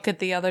look at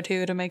the other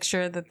two to make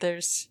sure that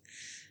there's,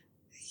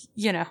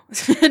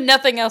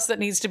 nothing else that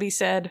needs to be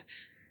said,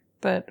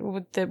 but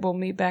that we'll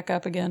meet back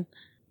up again.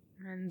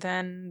 And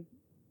then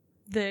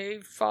they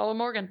follow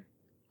Morgan.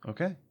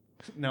 Okay.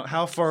 Now,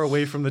 how far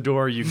away from the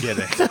door are you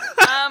getting?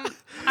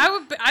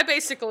 I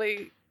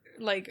basically,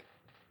 like,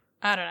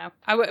 I don't know.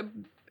 I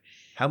would.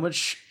 How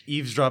much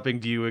eavesdropping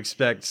do you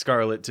expect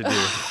Scarlet to do?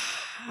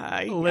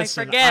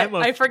 Listen,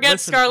 I forget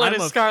Scarlet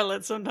is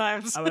Scarlet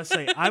sometimes. I would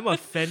say I'm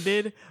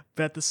offended,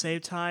 but at the same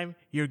time,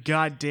 you're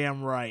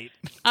goddamn right.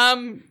 I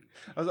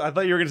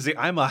thought you were going to say,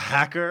 I'm a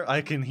hacker.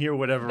 I can hear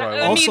whatever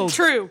I want. I mean,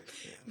 true.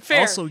 Fair.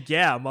 Also,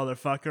 yeah,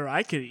 motherfucker,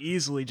 I could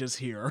easily just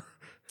hear.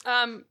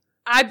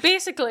 I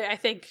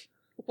think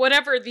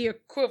whatever the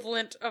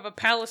equivalent of a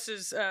palace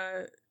is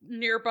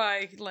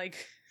nearby,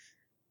 like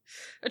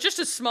just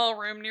a small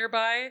room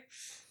nearby,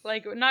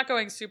 like not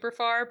going super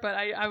far, but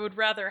I would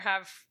rather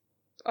have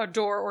a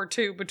door or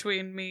two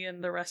between me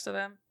and the rest of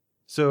them.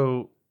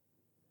 So,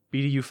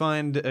 Beatty, you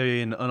find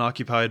an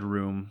unoccupied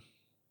room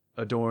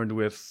adorned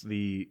with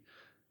the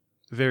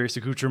various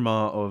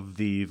accoutrements of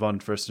the von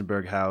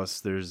Furstenberg house.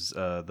 There's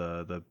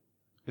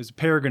there's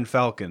Peregrine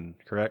Falcon,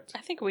 correct?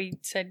 I think we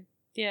said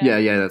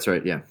Yeah, that's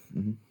right. Yeah.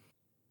 Mm-hmm.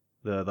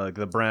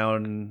 The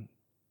brown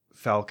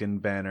falcon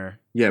banner.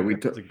 Yeah,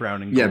 it's like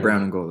brown and gold. Yeah,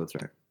 brown and gold. That's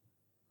right.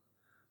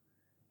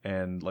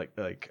 And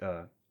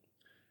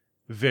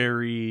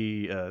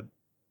very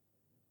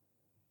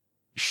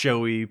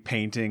showy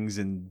paintings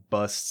and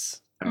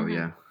busts. Oh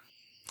yeah.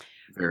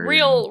 Very,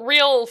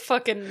 real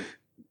fucking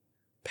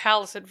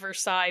palace at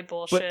Versailles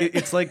bullshit.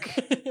 But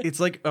it's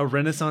like a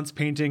Renaissance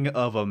painting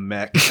of a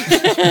mech.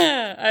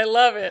 I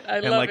love it. I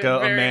and love like it. a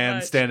very man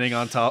much. standing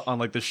on top on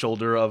like the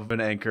shoulder of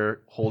an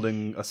anchor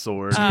holding a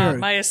sword.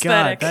 My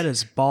aesthetic. God, that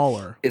is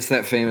baller. It's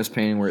that famous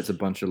painting where it's a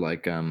bunch of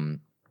like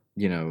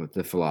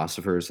the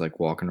philosophers like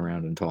walking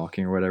around and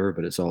talking or whatever,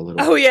 but it's all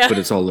little but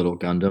it's all little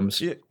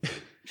Gundams. Yeah.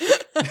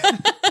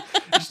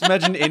 Just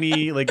imagine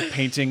any like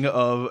painting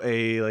of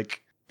a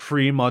like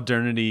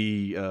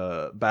pre-modernity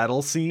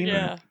battle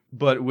scene,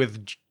 but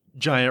with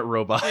giant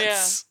robots.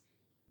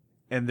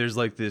 Yeah. And there's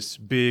like this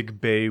big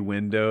bay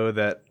window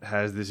that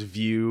has this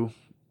view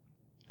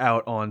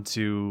out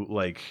onto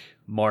like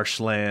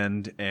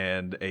marshland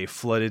and a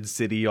flooded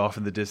city off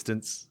in the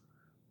distance.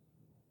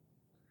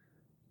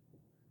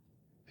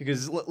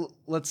 Because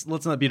let's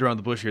not beat around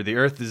the bush here. The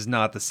Earth is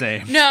not the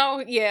same.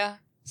 No, yeah.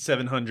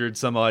 700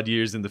 some odd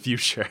years in the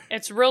future.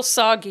 It's real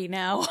soggy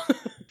now.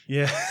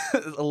 Yeah,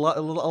 a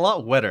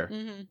lot wetter.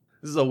 Mm-hmm.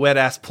 This is a wet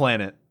ass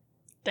planet.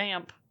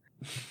 Damp.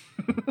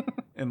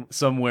 And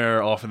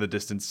somewhere off in the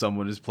distance,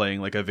 someone is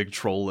playing like a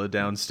Victrola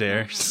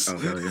downstairs. Oh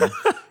hell yeah!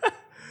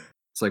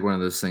 It's like one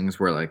of those things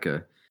where like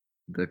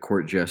the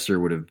court jester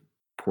would have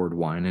poured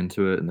wine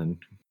into it and then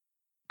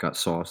got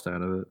sauced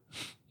out of it.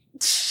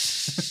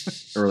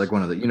 Or like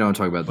one of the, I'm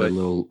talking about the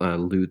little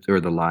lute or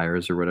the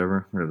lyres or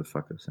whatever the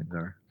fuck those things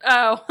are.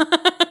 Oh,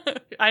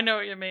 I know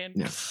what you mean.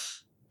 Yeah.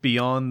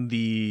 Beyond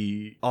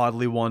the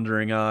oddly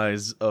wandering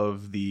eyes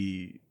of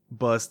the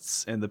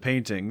busts and the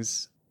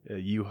paintings,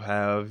 you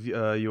have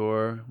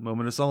your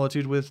moment of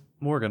solitude with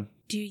Morgan.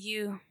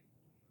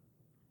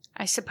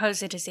 I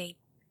suppose it is a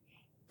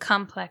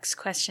complex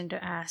question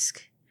to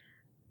ask.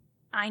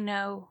 I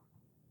know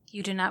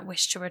you do not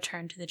wish to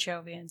return to the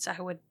Jovians.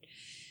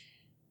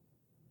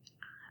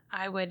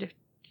 I would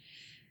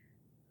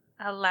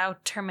allow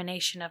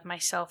termination of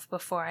myself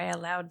before I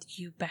allowed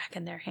you back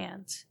in their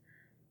hands.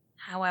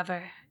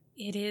 However,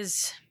 it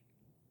is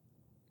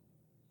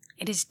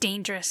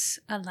dangerous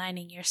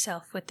aligning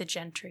yourself with the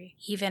gentry,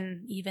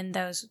 even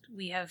those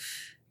we have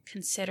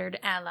considered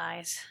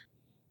allies.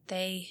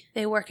 They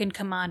work in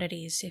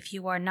commodities. If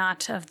you are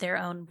not of their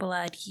own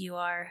blood, you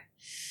are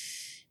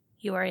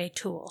a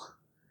tool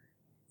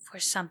for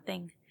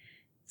something,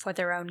 for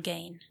their own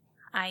gain.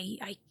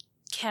 I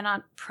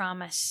cannot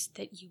promise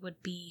that you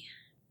would be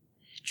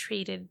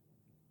treated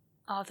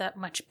all that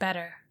much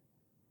better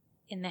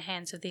in the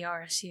hands of the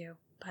RSU,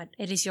 but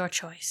it is your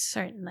choice,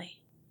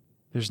 certainly.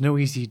 There's no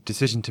easy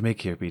decision to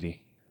make here,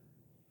 Beatty.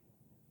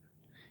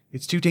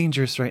 It's too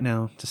dangerous right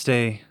now to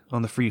stay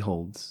on the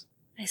freeholds.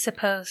 I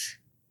suppose.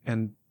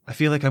 And I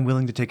feel like I'm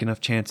willing to take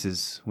enough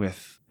chances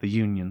with the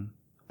Union.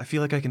 I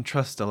feel like I can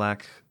trust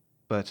Alak,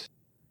 but...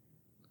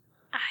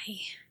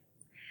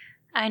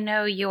 I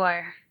know you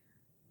are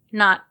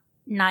not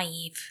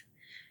naive.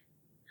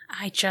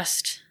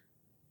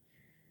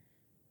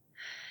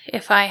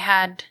 If I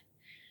had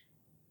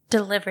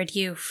delivered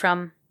you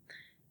from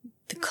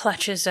the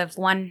clutches of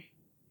one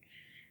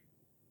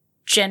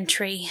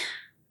gentry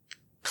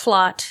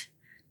plot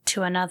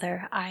to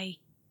another, I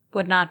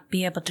would not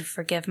be able to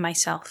forgive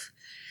myself.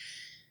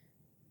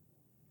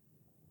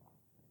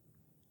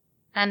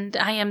 And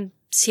I am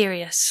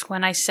serious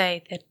when I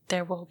say that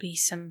there will be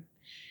some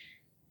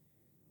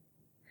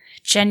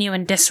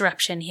genuine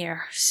disruption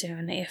here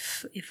soon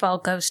if all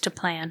goes to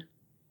plan.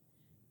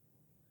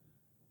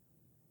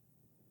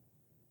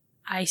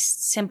 I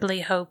simply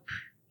hope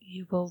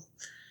you will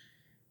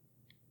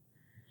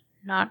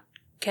not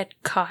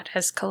get caught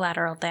as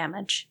collateral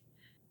damage.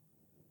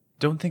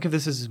 Don't think of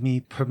this as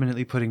me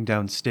permanently putting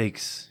down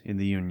stakes in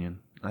the Union.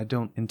 I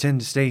don't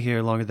intend to stay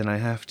here longer than I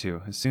have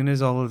to. As soon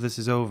as all of this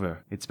is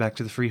over, it's back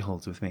to the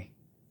freeholds with me.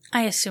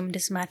 I assumed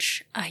as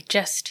much. I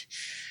just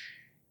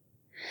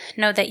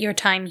know that your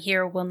time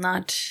here will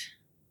not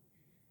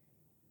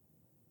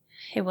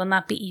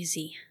be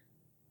easy.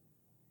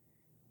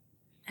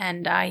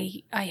 And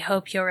I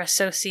hope your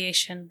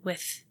association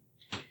with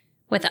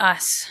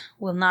us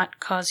will not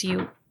cause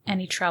you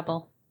any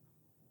trouble,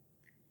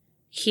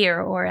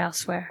 here or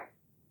elsewhere.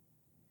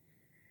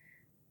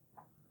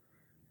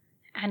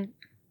 And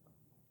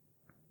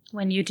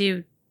when you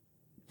do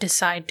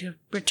decide to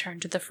return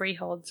to the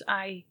freeholds,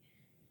 I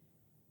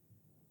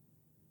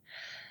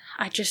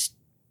just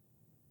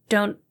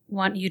don't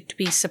want you to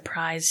be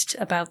surprised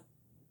about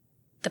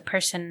the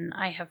person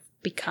I have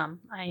become.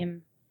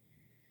 I'm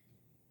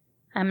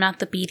not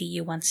the Beatty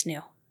you once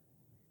knew.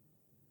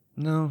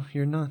 No,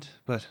 you're not,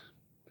 but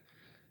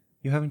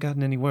you haven't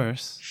gotten any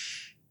worse.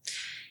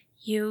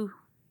 You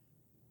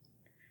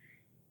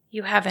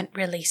haven't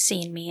really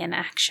seen me in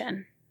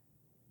action.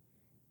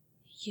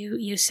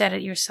 You said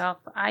it yourself.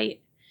 The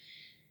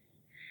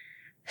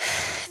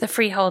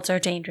freeholds are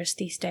dangerous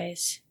these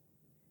days,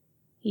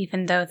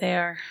 even though they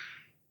are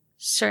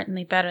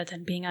certainly better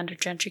than being under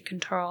gentry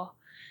control.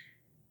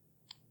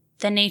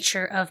 The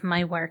nature of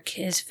my work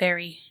is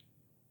very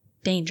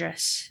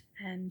dangerous,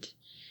 and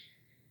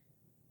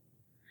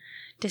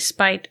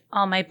despite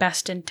all my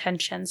best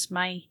intentions,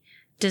 my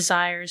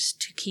desires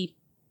to keep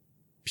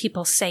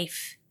people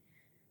safe,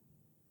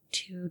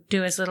 to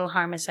do as little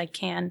harm as I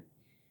can,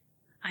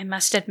 I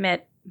must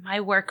admit, my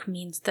work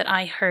means that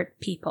I hurt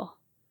people.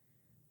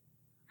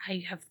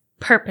 I have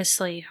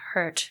purposely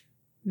hurt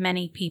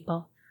many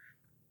people.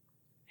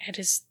 It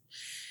is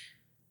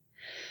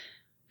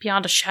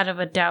beyond a shadow of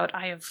a doubt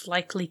I have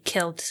likely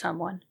killed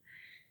someone.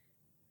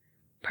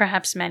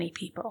 Perhaps many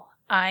people.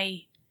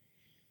 I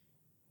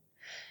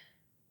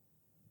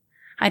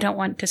don't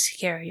want to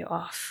scare you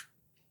off,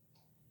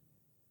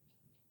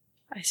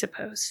 I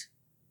suppose.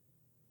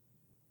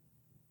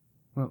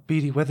 Well,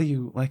 Beatty, whether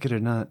you like it or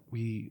not,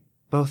 we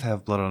both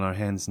have blood on our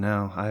hands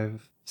now.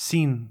 I've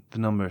seen the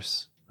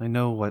numbers. I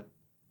know what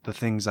the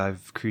things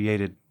I've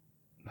created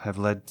have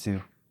led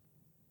to.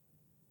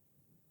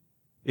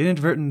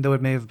 Inadvertent though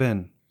it may have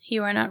been.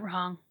 You are not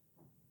wrong.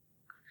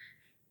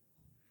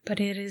 But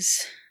it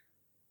is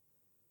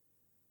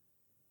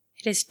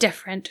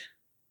different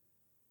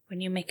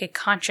when you make a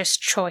conscious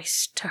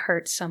choice to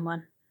hurt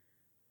someone.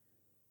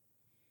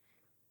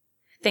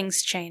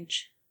 Things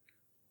change.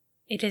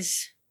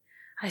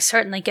 I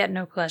certainly get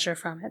no pleasure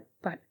from it,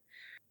 but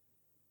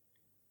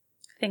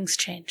things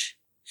change.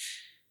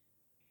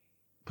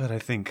 But I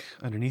think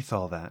underneath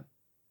all that,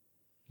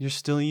 you're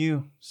still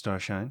you,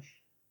 Starshine.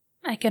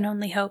 I can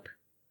only hope.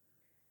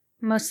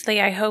 Mostly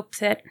I hope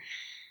that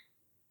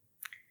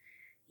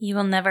you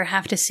will never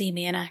have to see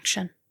me in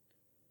action.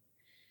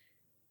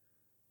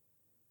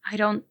 I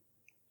don't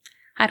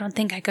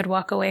think I could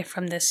walk away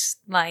from this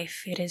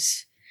life. It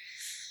is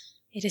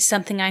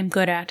something I'm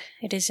good at.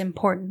 It is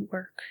important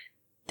work.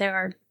 There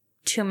are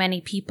too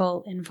many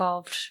people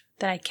involved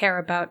that I care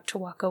about to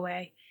walk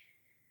away.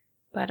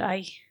 But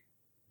I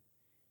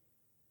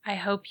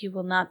hope you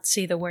will not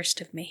see the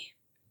worst of me.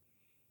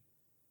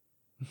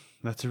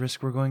 That's a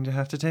risk we're going to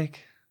have to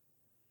take.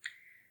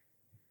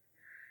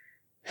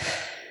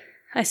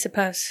 I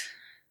suppose.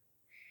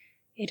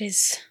 It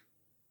is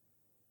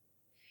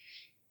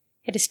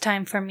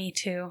time for me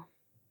to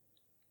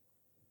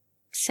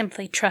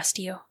simply trust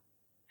you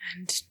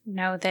and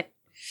know that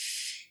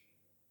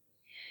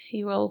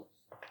you will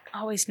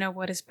always know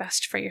what is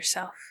best for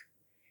yourself.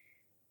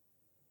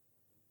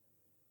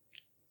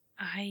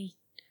 I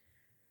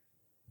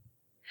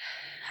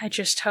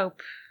just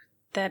hope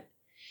that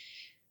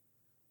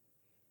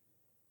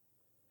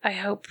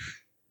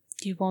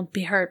you won't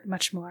be hurt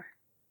much more.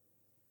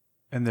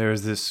 And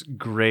there's this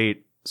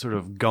great sort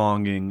of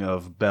gonging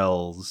of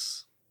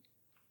bells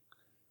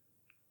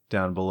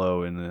down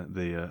below in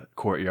the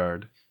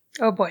courtyard.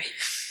 Oh boy.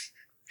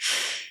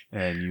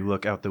 And you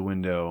look out the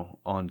window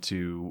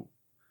onto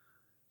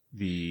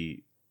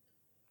the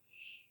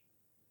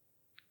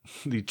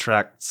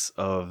tracts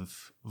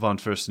of von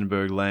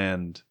Furstenberg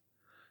land,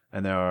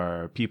 and there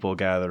are people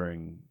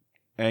gathering,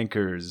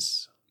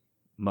 anchors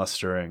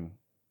mustering,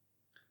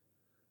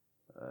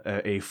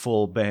 a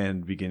full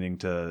band beginning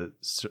to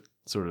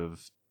sort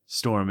of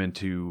storm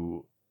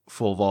into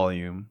full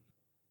volume.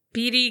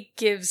 Beatty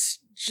gives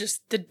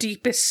just the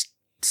deepest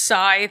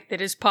sigh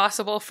that is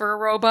possible for a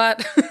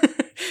robot.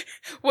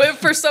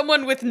 For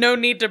someone with no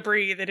need to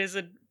breathe, it is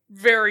a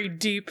very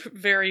deep,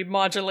 very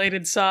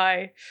modulated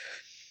sigh.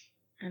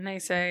 And they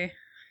say,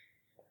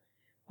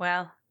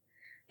 well,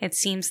 it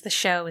seems the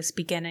show is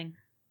beginning.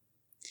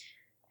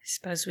 I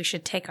suppose we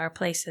should take our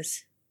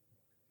places.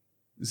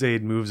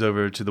 Zaid moves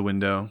over to the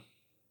window,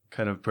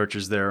 kind of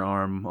perches their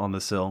arm on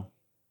the sill.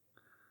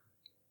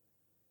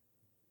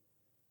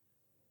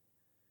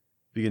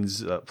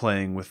 Begins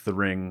playing with the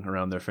ring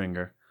around their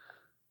finger.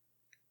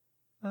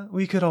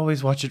 We could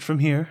always watch it from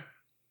here.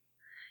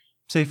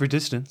 Safer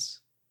distance.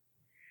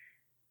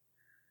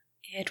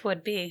 It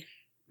would be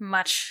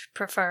much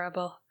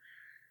preferable.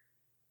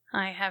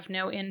 I have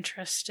no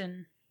interest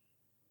in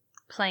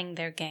playing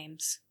their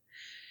games.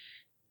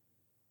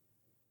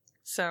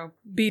 So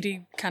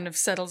Beatty kind of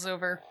settles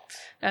over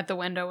at the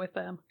window with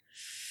them.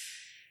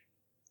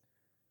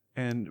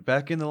 And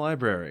back in the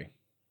library.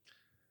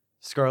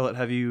 Scarlet,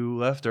 have you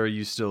left or are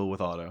you still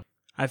with Otto?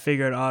 I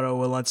figured Otto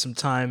would want some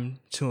time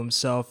to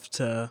himself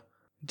to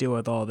deal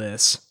with all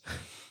this.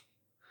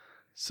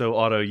 So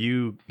Otto,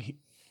 you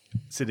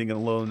sitting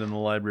alone in the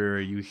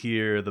library, you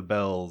hear the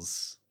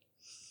bells.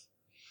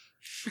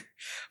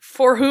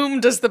 For whom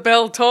does the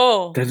bell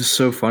toll? That is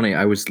so funny.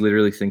 I was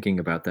literally thinking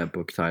about that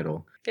book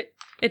title.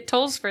 It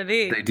tolls for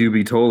thee. They do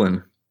be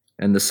tollin',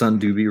 and the sun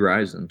do be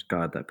rising.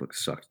 God, that book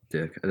sucked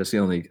dick. That's the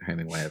only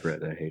Hemingway I've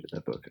read. I hated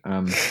that book.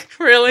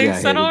 Really? Yeah,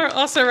 Sun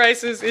Also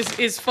Rises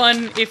is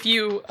fun if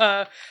you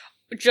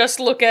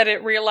just look at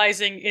it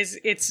realizing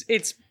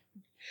it's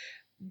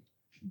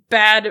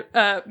bad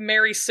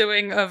Mary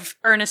suing of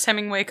Ernest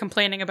Hemingway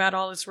complaining about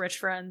all his rich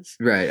friends.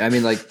 Right. I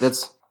mean, like,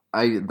 that's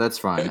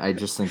fine. I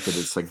just think that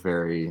it's like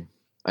very.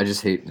 I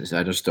just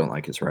don't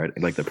like his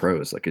writing, like the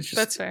prose. Like it's just.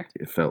 That's fair.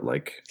 It felt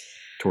like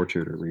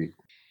torture to read.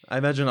 I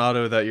imagine,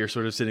 Otto, that you're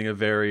sort of sitting in a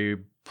very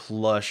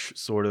plush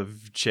sort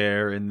of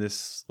chair in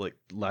this like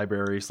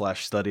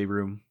library/study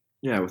room.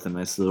 Yeah, with a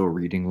nice little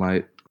reading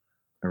light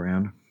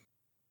around.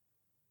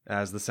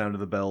 As the sound of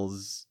the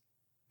bells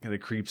kind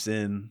of creeps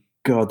in.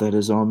 God, that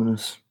is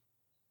ominous.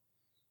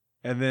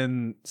 And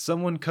then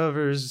someone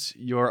covers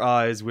your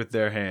eyes with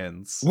their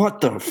hands.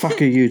 What the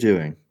fuck are you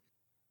doing?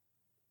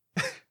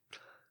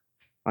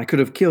 I could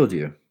have killed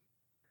you.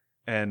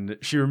 And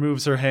she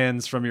removes her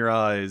hands from your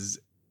eyes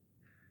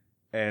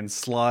and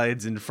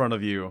slides in front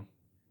of you.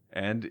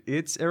 And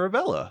it's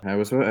Arabella. I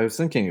was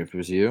thinking if it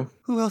was you.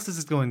 Who else is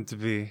it going to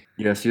be?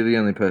 Yes, you're the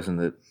only person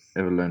that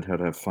ever learned how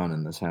to have fun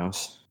in this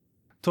house.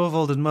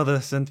 Torvald and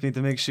Mother sent me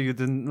to make sure you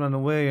didn't run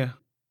away,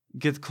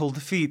 get cold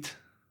feet.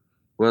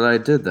 Well, I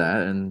did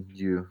that, and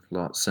you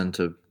lot sent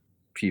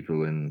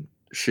people in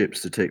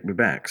ships to take me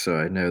back, so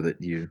I know that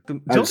you...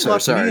 Don't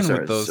lock me in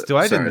with those two.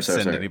 I didn't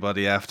send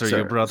anybody after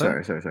you,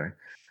 brother. Sorry.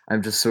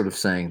 I'm just sort of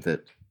saying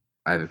that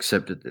I've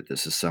accepted that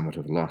this is somewhat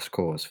of a lost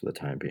cause for the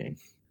time being,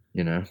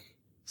 you know?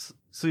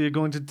 So you're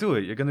going to do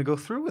it? You're going to go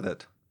through with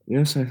it?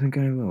 Yes, I think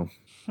I will.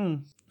 I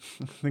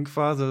think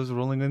Father's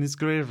rolling in his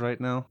grave right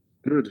now.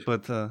 Good.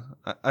 But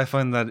I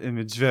find that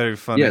image very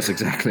funny. Yes,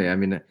 exactly. I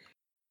mean,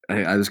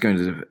 I was going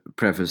to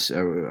preface,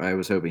 I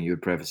was hoping you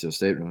would preface your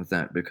statement with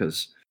that,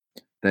 because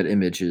that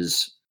image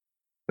is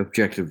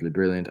objectively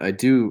brilliant. I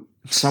do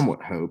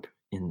somewhat hope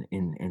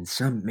in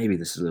some, maybe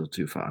this is a little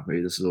too far,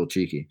 maybe this is a little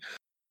cheeky,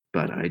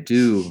 but I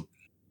do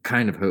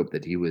kind of hope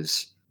that he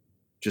was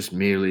just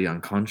merely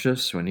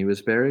unconscious when he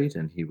was buried,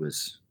 and he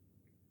was,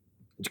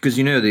 because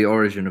you know the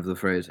origin of the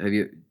phrase. Are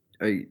you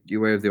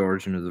aware of the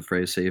origin of the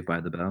phrase "Saved by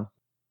the Bell"?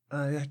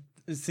 I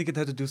think it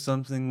had to do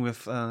something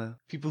with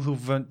people who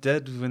weren't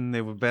dead when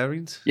they were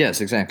buried.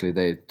 Yes, exactly.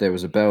 There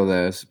was a bell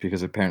there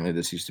because apparently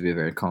this used to be a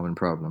very common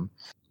problem,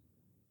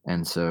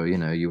 and so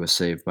you were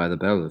saved by the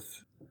bell.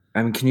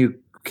 I mean,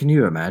 can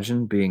you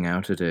imagine being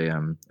out at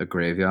a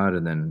graveyard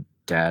and then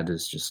Dad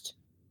is just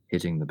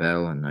hitting the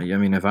bell? And I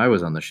mean, if I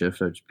was on the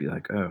shift, I'd just be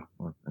like, oh,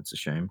 well, that's a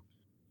shame.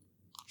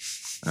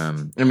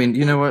 I mean,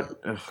 you know what?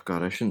 Oh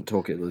God, I shouldn't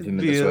talk it with him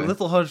in this way. It'd be a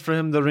little hard for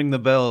him to ring the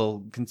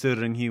bell,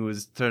 considering he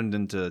was turned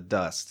into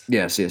dust.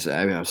 Yes.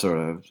 I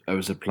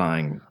was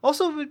applying.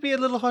 Also, it would be a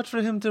little hard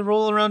for him to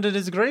roll around in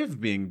his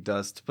grave being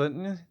dust, but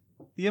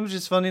the image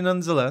is funny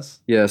nonetheless.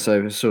 Yes, I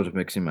was sort of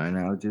mixing my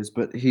analogies,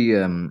 but he,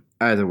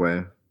 either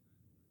way,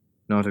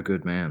 not a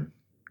good man.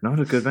 Not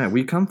a good man.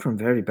 We come from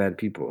very bad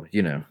people,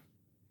 you know.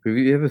 Have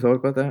you ever thought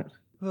about that?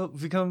 Well,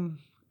 we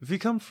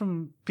come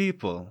from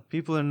people.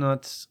 People are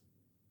not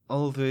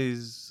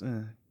always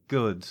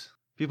good.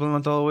 People are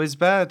not always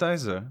bad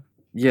either.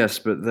 Yes,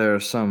 but there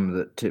are some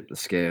that tip the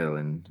scale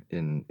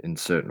in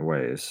certain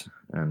ways,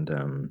 and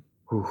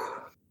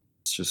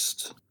it's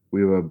just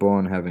we were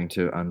born having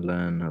to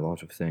unlearn a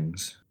lot of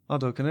things.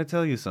 Otto, can I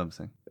tell you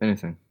something?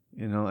 Anything.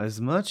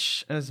 As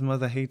much as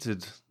Mother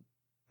hated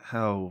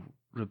how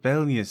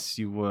rebellious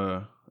you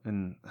were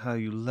and how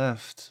you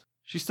left,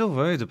 she still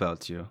worried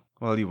about you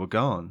while you were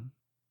gone.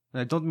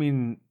 And I don't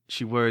mean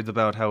she worried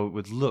about how it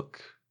would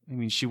look. I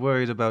mean, she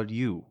worried about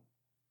you.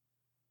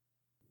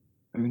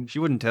 I mean, she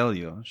wouldn't tell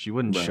you. She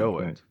wouldn't show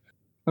it.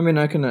 I mean,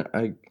 I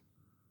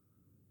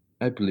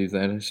believe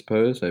that, I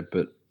suppose.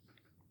 But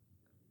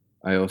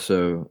I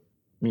also,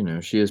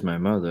 she is my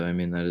mother. I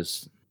mean, that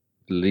is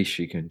the least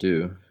she can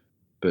do.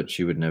 But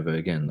she would never,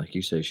 again, like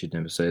you say, she'd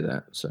never say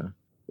that. So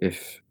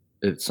if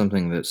it's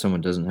something that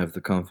someone doesn't have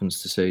the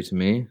confidence to say to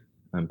me,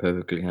 I'm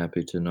perfectly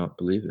happy to not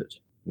believe it,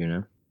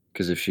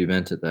 Because if she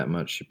meant it that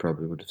much, she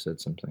probably would have said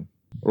something.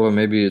 Or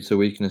maybe it's a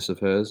weakness of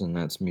hers, and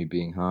that's me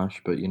being harsh.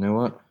 But you know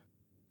what?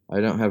 I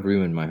don't have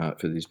room in my heart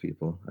for these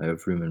people. I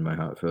have room in my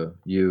heart for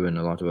you and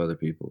a lot of other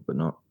people, but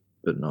not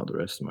the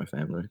rest of my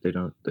family. They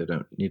don't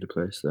need a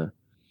place there.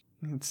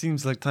 It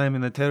seems like time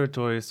in the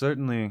territory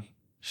certainly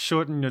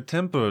shortened your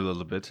temper a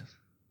little bit.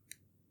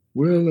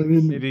 Well, I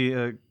mean,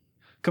 maybe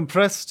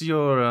compressed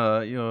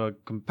your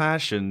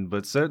compassion,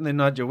 but certainly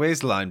not your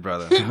waistline,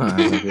 brother.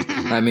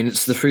 I mean,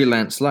 it's the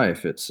freelance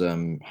life. It's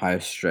high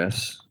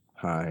stress,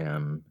 high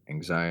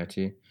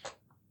anxiety,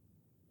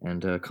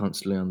 and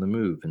constantly on the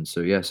move. And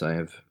so, yes, I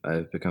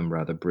have become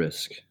rather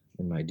brisk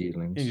in my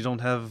dealings. And you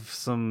don't have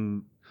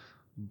some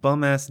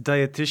bum-ass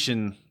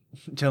dietitian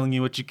telling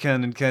you what you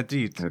can and can't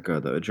eat. Oh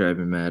god, that would drive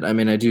me mad. I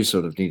mean, I do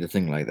sort of need a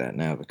thing like that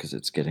now because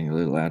it's getting a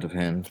little out of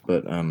hand.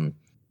 But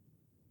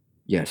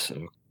yes.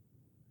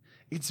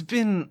 It's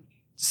been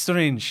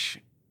strange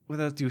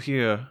without you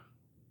here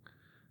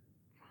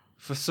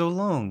for so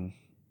long.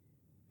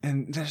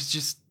 And there's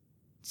just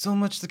so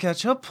much to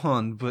catch up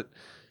on, but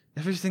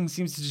everything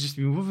seems to just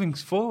be moving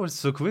forward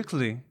so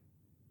quickly.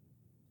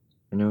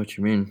 I know what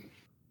you mean.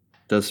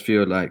 It does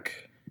feel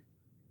like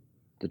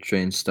the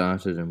train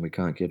started and we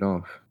can't get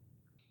off.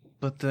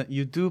 But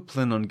you do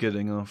plan on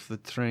getting off the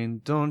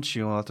train, don't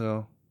you,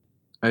 Otto?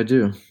 I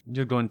do.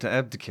 You're going to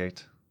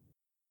abdicate.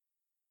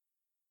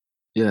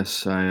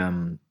 Yes, I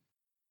I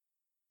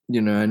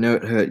know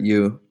it hurt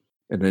you,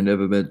 and I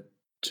never meant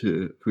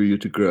for you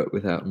to grow up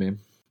without me,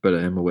 but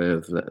I am aware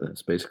of that.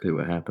 That's basically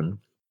what happened.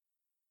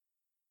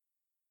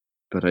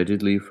 But I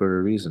did leave for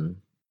a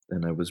reason,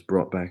 and I was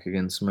brought back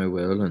against my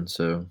will, and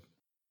so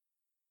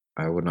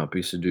I would not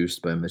be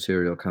seduced by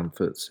material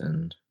comforts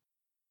and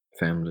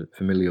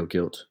familial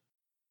guilt.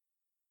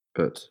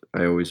 But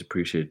I always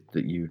appreciated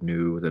that you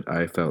knew that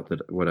I felt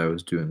that what I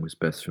was doing was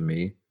best for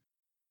me,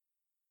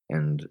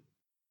 and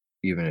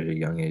even at a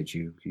young age,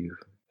 you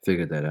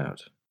figured that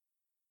out,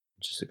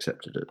 just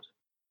accepted it,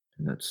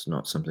 and that's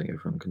not something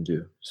everyone can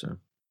do. So,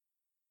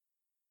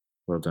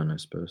 well done, I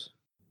suppose.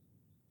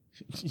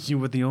 You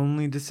were the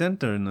only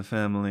dissenter in the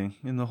family,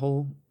 in the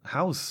whole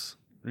house,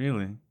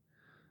 really.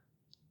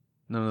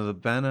 None of the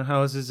Banner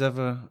houses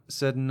ever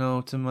said no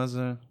to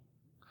Mother.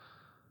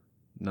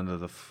 None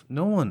of the...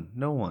 no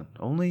one.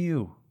 Only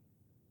you.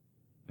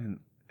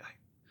 And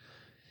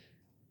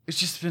it's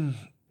just been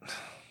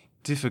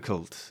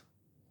difficult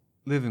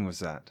living with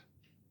that.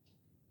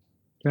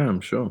 Yeah, I'm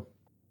sure.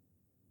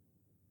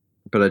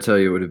 But I tell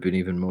you, it would have been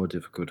even more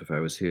difficult if I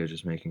was here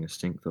just making a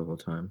stink the whole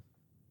time.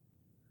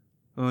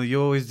 Well,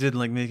 you always did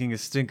like making a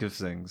stink of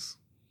things.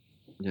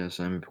 Yes,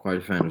 I'm quite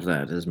a fan of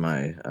that, as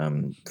my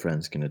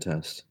friends can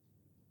attest.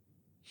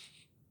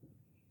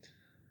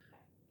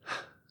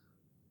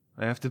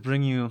 I have to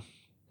bring you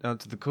out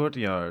to the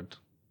courtyard.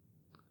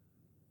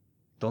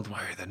 Don't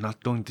worry, they're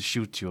not going to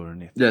shoot you or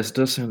anything. Yes, it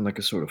does sound like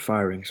a sort of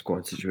firing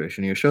squad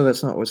situation. Are you sure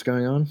that's not what's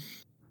going on?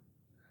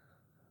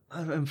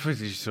 I'm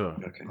pretty sure.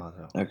 Okay.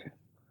 Otto. Okay.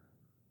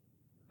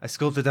 I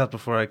scoped it out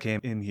before I came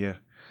in here.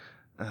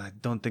 I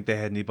don't think they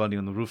had anybody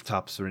on the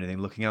rooftops or anything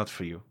looking out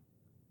for you.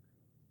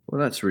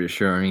 Well, that's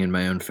reassuring in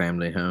my own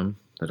family home,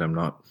 that I'm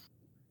not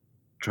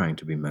trying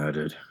to be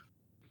murdered.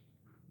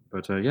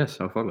 But yes,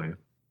 I'll follow you.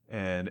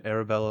 And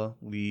Arabella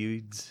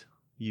leads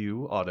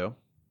you, Otto,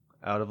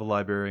 out of the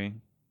library,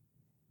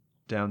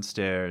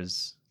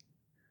 downstairs,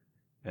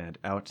 and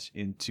out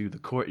into the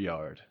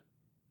courtyard.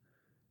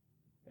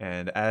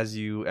 And as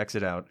you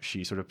exit out,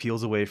 she sort of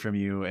peels away from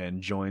you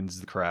and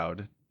joins the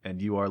crowd,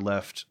 and you are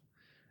left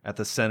at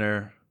the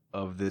center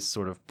of this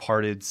sort of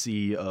parted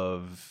sea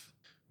of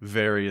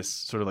various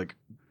sort of like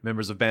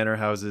members of Banner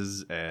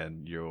houses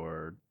and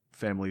your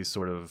family's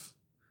sort of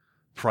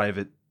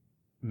private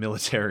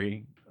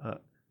military.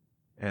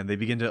 And they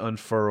begin to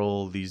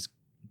unfurl these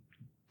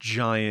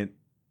giant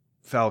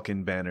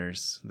falcon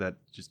banners that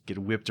just get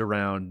whipped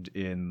around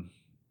in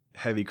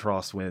heavy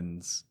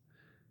crosswinds.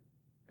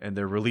 And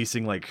they're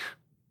releasing like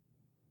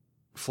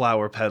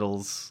flower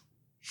petals.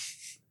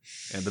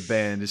 And the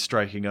band is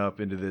striking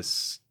up into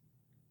this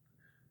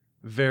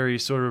very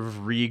sort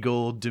of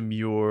regal,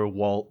 demure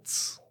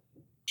waltz.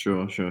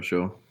 Sure.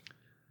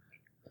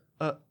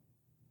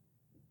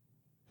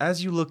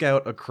 As you look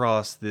out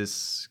across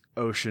this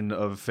ocean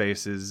of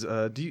faces,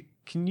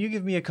 can you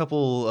give me a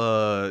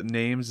couple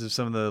names of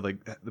some of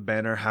the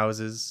Banner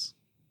houses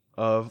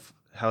of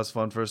House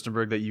von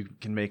Furstenberg that you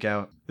can make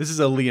out? This is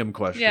a Liam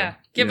question. Yeah,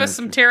 give us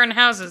some Terran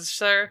houses,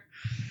 sir.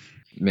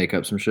 Make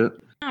up some shit?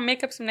 Oh,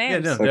 make up some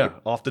names. Yeah,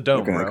 off the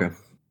dome, bro. Okay.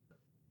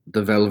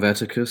 The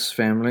Velveticus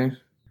family.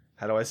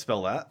 How do I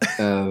spell that?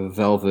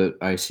 Velvet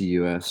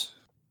ICUS.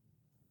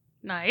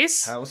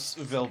 Nice. House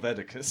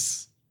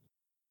Velveticus.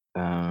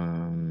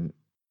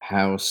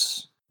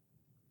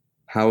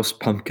 House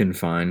Pumpkin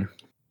Fine.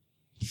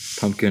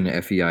 Pumpkin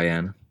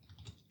FEIN.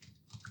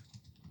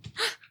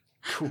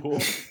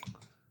 Cool.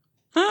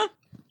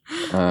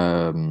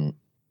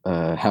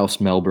 House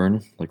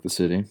Melbourne, like the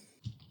city.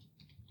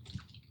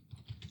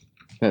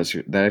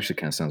 That actually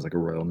kind of sounds like a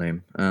royal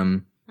name.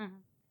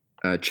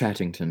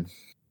 Chattington.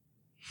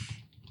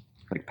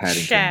 Like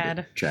Paddington.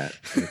 Chad. Chat.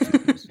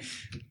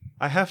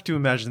 I have to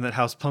imagine that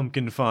House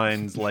Pumpkin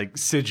Fine's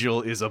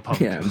sigil is a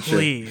pumpkin. Yeah, I'm sure.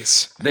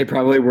 Please. They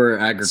probably were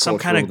agricultural. Some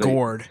kind of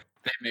gourd.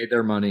 They made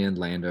their money in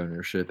land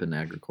ownership and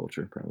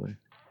agriculture, probably.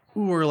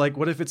 Ooh, or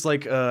what if it's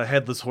like a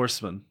Headless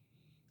Horseman?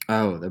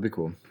 Oh, that'd be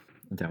cool.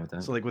 I'm down with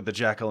that. So with the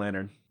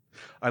jack-o'-lantern.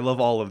 I love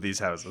all of these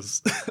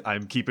houses.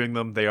 I'm keeping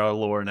them. They are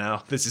lore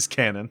now. This is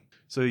canon.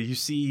 So you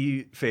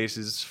see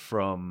faces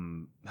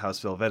from House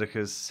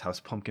Velveticus,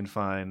 House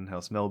Pumpkinfine,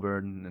 House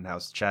Melbourne, and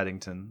House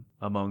Chaddington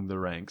among the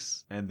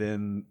ranks. And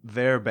then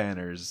their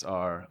banners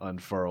are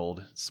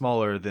unfurled,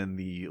 smaller than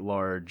the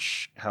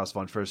large House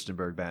von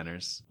Furstenberg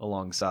banners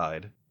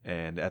alongside.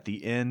 And at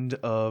the end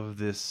of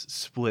this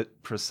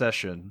split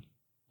procession,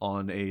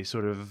 on a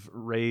sort of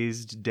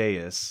raised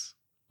dais,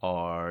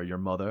 are your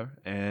mother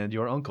and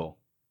your uncle.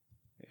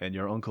 And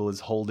your uncle is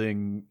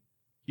holding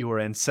your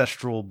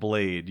ancestral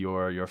blade,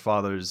 your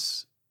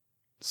father's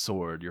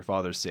sword, your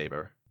father's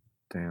saber.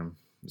 Damn,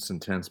 it's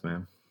intense,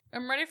 man.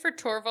 I'm ready for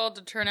Torvald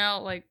to turn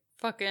out like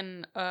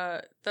fucking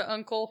the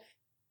uncle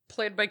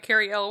played by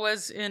Carrie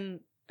Elwes in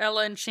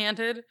Ella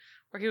Enchanted,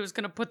 where he was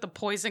gonna put the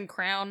poison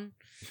crown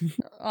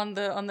on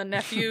the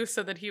nephew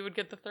so that he would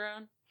get the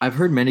throne. I've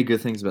heard many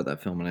good things about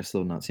that film, and I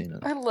still have not seen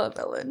it. I love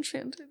Ella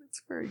Enchanted.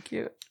 It's very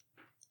cute.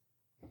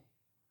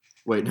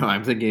 Wait, no,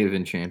 I'm thinking of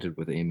Enchanted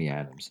with Amy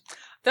Adams.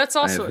 That's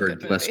also I've a good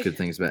heard movie. less good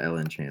things about Ella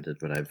Enchanted,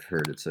 but I've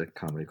heard it's a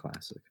comedy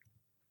classic.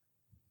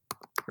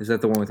 Is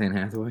that the one with Anne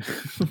Hathaway?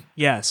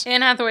 Yes.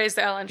 Anne Hathaway is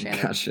the Ella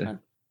Enchanted. Gotcha.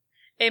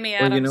 Amy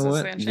Adams Well, you know is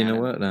what? the Enchanted. You know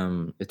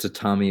what? It's a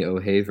Tommy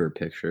O'Haver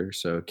picture,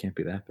 so it can't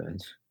be that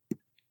bad.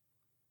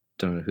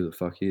 Don't know who the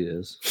fuck he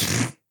is.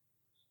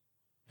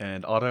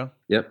 And Otto?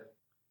 Yep.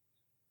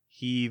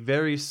 He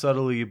very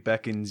subtly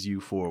beckons you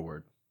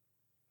forward.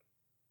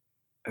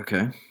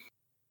 Okay.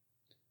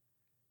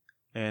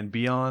 And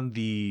beyond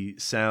the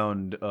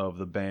sound of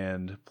the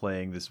band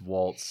playing this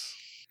waltz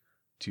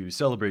to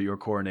celebrate your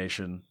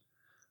coronation,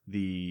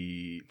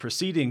 the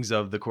proceedings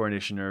of the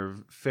coronation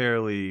are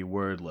fairly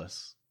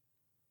wordless.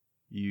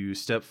 You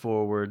step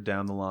forward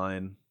down the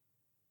line,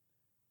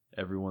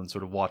 everyone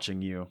sort of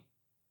watching you.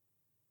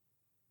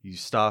 You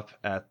stop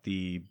at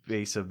the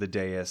base of the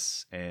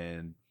dais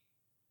and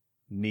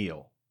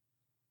kneel.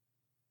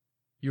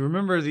 You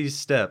remember these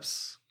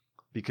steps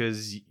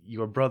because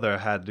your brother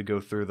had to go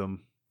through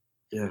them.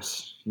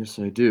 Yes,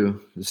 I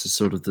do. This is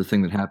sort of the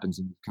thing that happens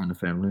in these kind of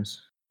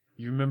families.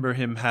 You remember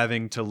him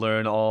having to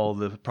learn all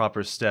the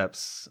proper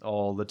steps,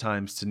 all the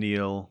times to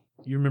kneel.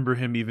 You remember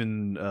him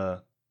even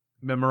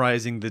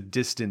memorizing the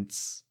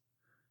distance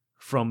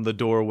from the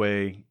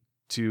doorway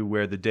to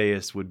where the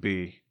dais would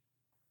be.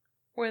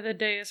 Where the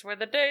dais.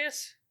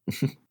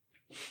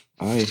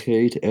 I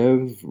hate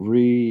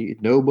every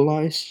noble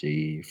I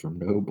see, from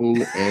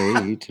noble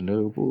A to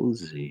noble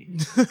Z.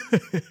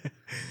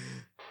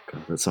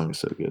 God, that song is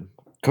so good.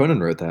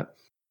 Conan wrote that.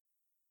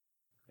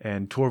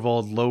 And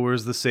Torvald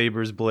lowers the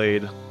saber's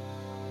blade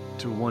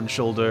to one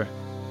shoulder,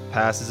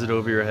 passes it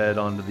over your head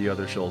onto the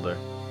other shoulder,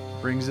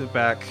 brings it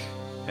back,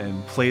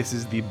 and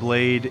places the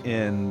blade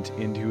end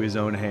into his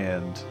own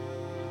hand,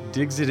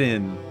 digs it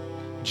in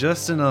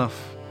just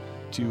enough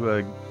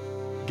to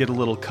get a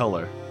little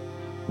color.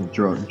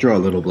 Draw a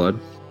little blood.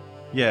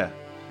 Yeah,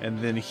 and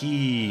then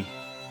he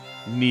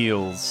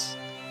kneels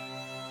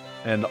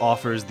and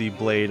offers the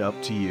blade up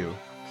to you.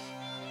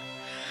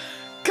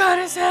 Cut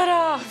his head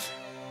off!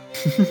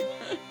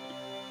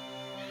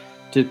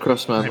 Did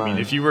cross my mind. I mean,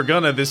 if you were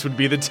gonna, this would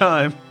be the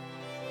time.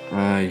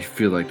 I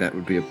feel like that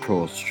would be a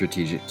poor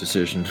strategic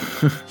decision.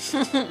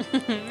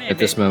 At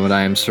this moment,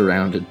 I am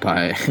surrounded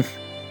by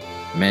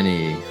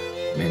many,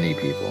 many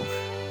people.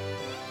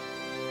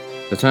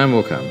 The time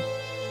will come.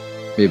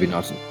 Maybe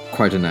not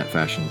quite in that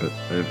fashion, but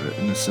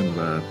in a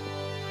similar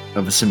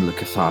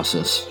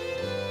catharsis.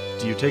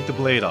 Do you take the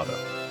blade, Otto?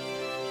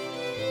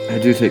 I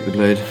do take the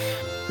blade,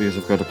 because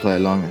I've got to play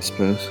along, I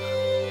suppose.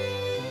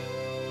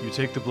 You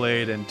take the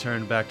blade and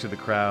turn back to the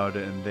crowd,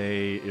 and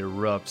they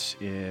erupt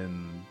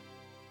in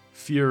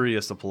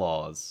furious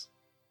applause.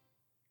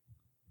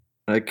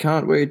 I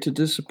can't wait to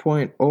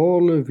disappoint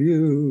all of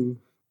you.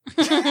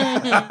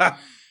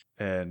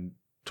 And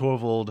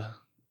Torvald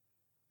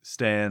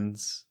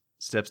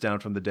steps down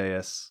from the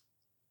dais,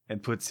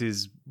 and puts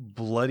his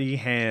bloody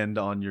hand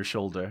on your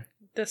shoulder.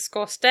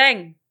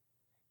 Disgusting.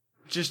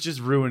 Just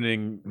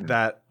ruining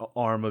that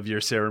arm of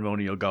your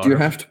ceremonial garb. Do you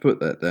have to put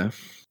that there?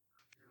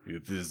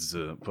 It is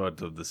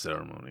part of the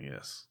ceremony,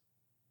 yes.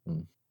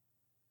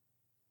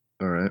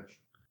 Alright.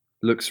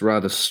 Looks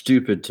rather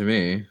stupid to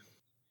me.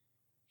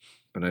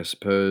 But I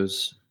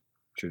suppose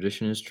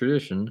tradition is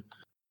tradition.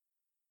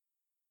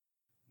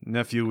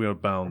 Nephew, we are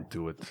bound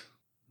to it.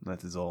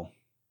 That is all.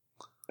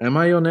 Am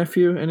I your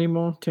nephew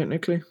anymore,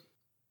 technically?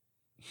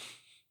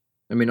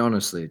 I mean,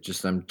 honestly,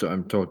 just I'm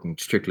talking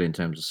strictly in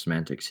terms of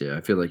semantics here.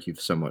 I feel like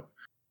you've somewhat...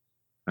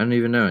 I don't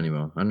even know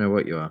anymore. I don't know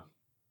what you are.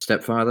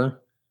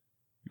 Stepfather?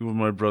 You are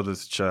my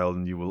brother's child,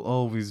 and you will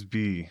always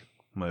be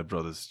my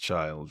brother's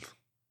child,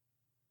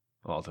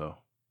 Otto.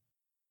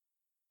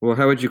 Well,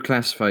 how would you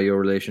classify your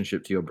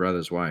relationship to your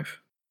brother's wife?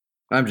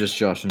 I'm just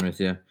joshing with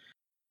you.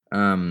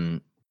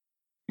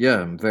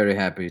 Yeah, I'm very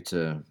happy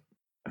to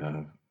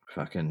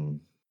fucking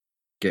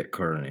get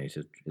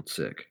coronated. It's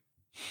sick.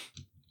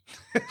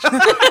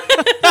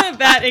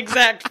 That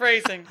exact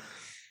phrasing.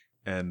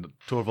 And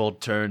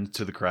Torvald turns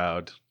to the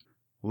crowd.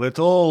 Let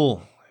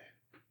all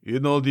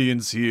in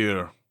audience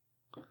here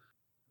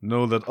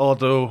know that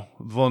Otto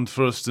von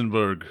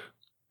Furstenberg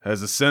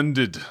has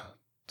ascended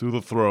to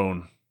the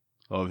throne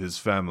of his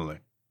family.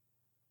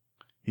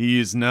 He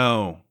is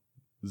now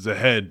the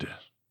head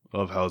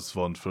of House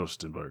von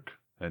Furstenberg,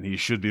 and he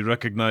should be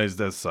recognized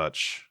as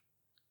such,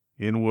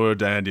 in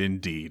word and in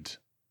deed,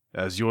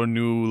 as your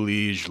new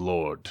liege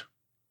lord.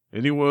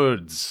 Any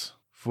words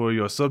for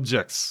your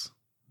subjects,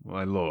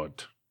 my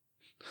lord?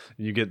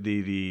 You get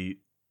the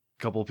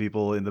couple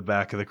people in the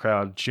back of the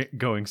crowd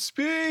going,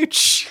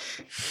 speech!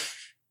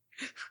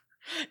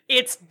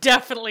 It's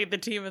definitely the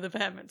team of the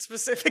Vehement,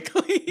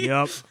 specifically.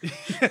 Yep.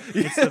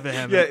 It's the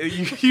Vehement. Yeah,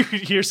 you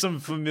could hear some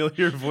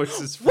familiar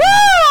voices. Woo!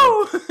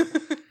 Ow!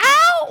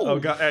 Oh,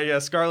 God. Yeah,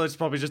 Scarlet's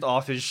probably just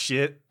off his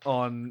shit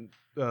on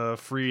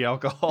free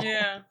alcohol.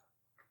 Yeah.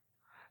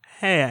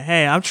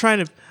 Hey,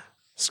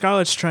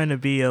 Scarlet's trying to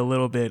be a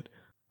little bit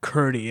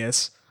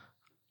courteous.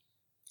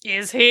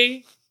 Is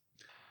he?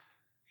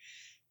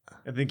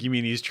 I think you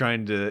mean he's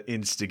trying to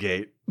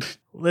instigate.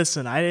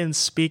 Listen, I didn't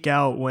speak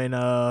out when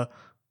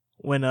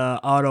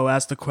Otto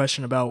asked the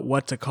question about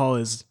what to call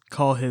his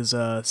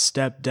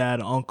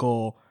stepdad,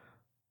 uncle,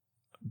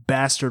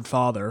 bastard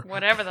father.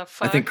 Whatever the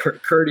fuck. I think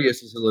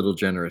courteous is a little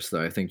generous,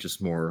 though. I think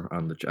just more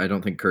on the. I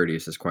don't think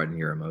courteous is quite in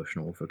your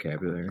emotional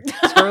vocabulary.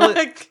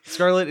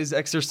 Scarlet is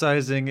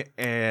exercising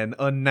an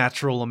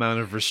unnatural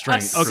amount of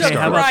restraint. Okay,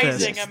 how about this?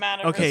 Surprising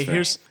amount of Okay,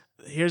 restraint.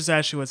 here's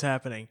actually what's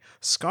happening.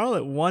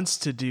 Scarlet wants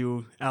to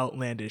do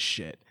outlandish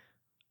shit,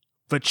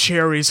 but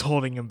Cherry's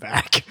holding him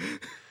back.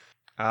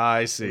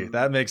 I see.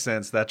 That makes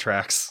sense. That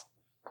tracks.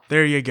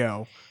 There you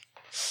go.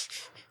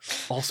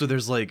 Also,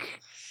 there's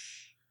like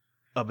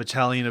a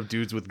battalion of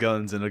dudes with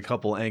guns and a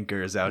couple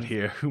anchors out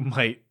here who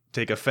might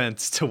take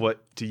offense to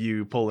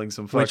you pulling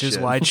some fuck Which is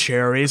shit. why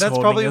Cherry's That's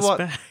holding probably us what-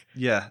 back.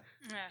 Yeah.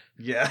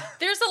 Yeah.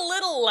 There's a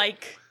little,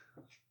 like...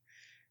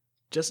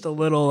 Just a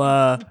little,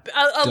 A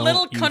Don't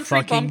little you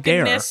country fucking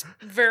dare. bumpkinness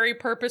very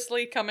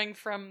purposely coming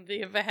from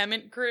the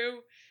Vehement crew,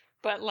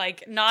 but,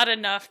 like, not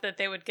enough that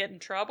they would get in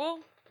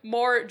trouble.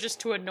 More just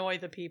to annoy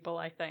the people,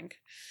 I think.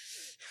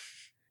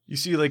 You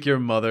see, like, your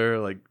mother,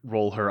 like,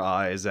 roll her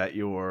eyes at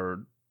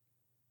your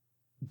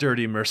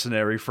dirty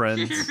mercenary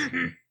friends.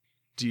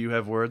 Do you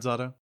have words,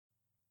 Otto?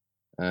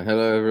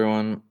 Hello,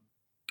 everyone.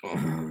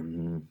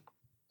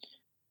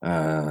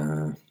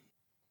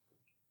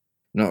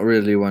 Not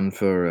really one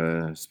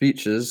for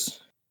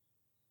speeches.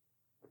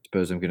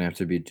 Suppose I'm gonna have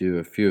to do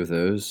a few of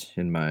those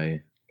in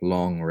my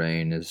long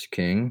reign as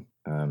king,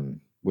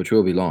 which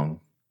will be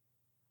long.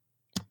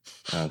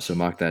 So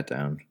mark that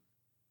down.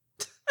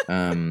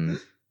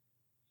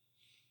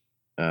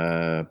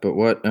 But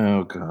what?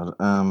 Oh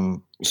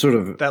God. Sort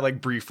of. That like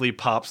briefly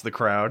pops the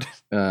crowd.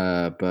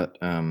 But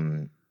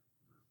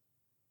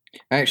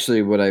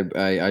actually, what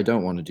I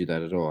don't want to do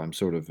that at all. I'm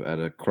sort of at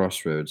a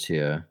crossroads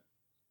here.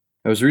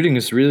 I was reading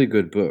this really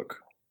good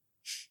book,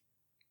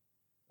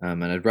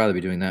 and I'd rather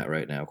be doing that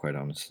right now, quite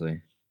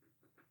honestly.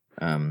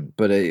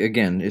 But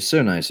again, it's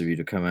so nice of you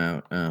to come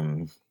out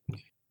and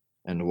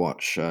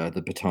watch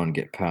the baton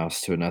get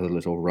passed to another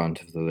little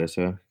runt of the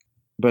litter.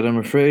 But I'm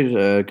afraid,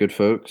 good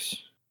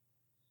folks,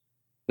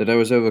 that I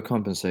was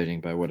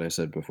overcompensating by what I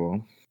said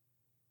before,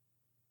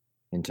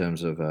 in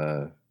terms of,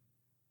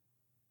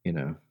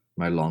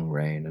 my long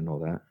reign and all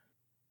that.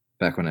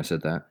 Back when I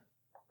said that,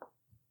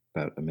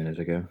 about a minute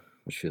ago,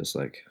 which feels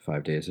like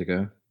 5 days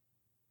ago.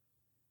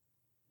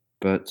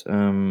 But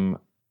I'm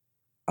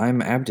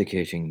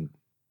abdicating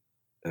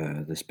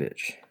this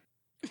bitch.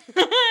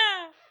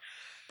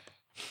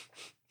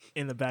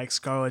 In the back,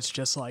 Scarlet's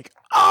just like,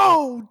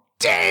 oh,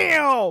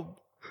 damn!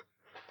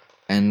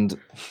 And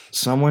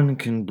someone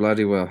can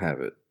bloody well have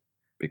it,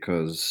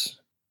 because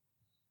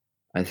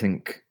I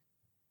think,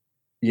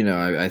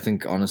 I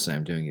think honestly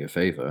I'm doing you a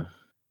favor.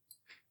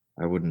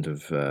 I wouldn't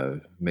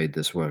have made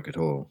this work at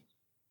all.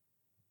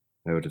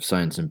 I would have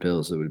signed some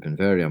bills that would have been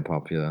very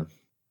unpopular.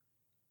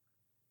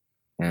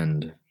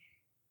 And,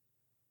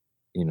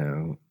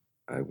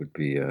 I would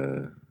be,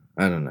 I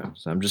don't know.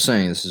 So I'm just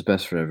saying this is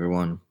best for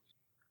everyone.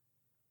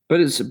 But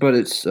it's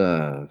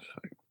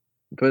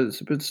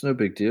no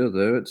big deal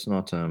though. It's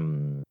not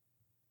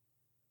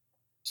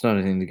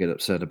anything to get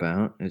upset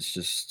about. It's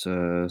just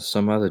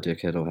some other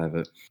dickhead will have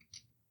it.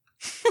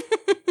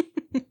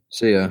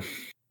 See ya.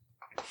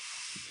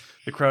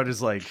 The crowd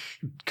is like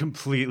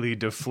completely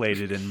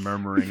deflated and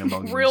murmuring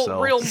among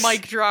themselves. Real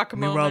mic drop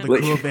Meanwhile, moment. the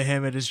crew of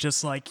Behemoth is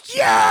just like,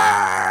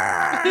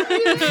 yeah!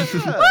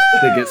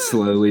 They get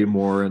slowly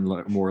more and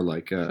more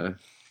like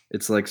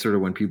it's like sort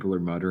of when people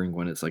are muttering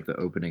when it's like the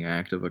opening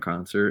act of a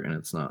concert and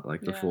it's not like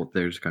the full.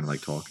 They're just kind of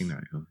like talking,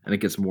 and it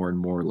gets more and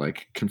more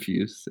like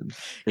confused and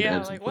Yeah,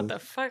 like what the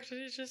fuck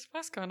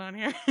what's going on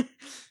here?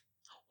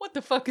 What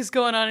the fuck is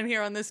going on in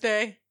here on this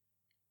day?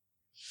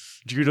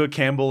 Judah,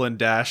 Campbell, and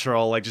Dash are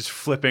all like just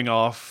flipping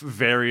off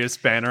various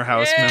Banner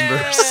House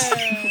members.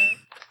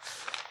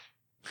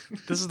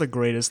 This is the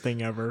greatest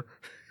thing ever.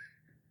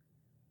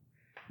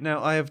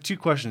 Now, I have two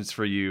questions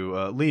for you,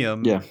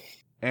 Liam. Yeah.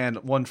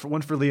 And one for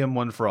Liam,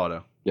 one for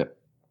Otto. Yep.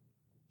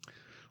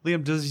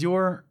 Liam, does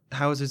your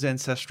house's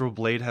ancestral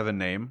blade have a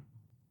name?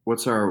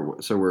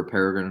 So we're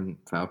Peregrine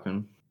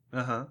Falcon.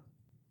 Uh-huh.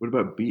 What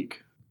about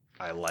Beak?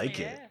 I like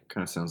it.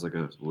 Kind of sounds like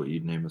what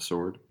you'd name a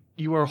sword.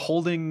 You are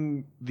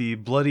holding the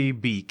bloody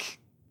beak,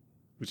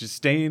 which is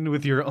stained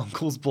with your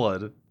uncle's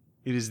blood.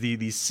 It is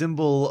the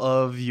symbol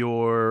of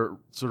your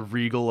sort of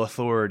regal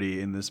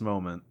authority in this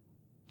moment.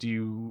 Do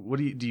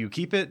you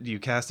keep it? Do you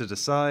cast it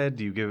aside?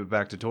 Do you give it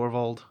back to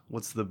Torvald?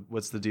 What's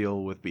the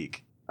deal with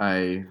Beak?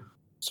 I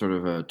sort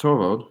of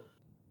Torvald.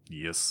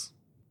 Yes.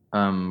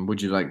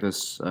 Would you like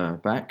this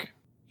back?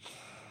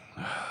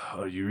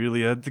 Are you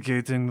really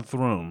advocating the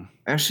throne?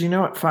 Actually, you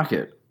know what? Fuck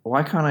it.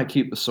 Why can't I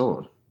keep the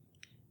sword?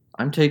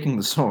 I'm taking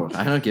the sword.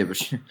 I don't give a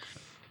shit.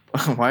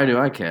 Why do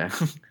I care?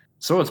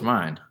 Sword's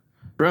mine.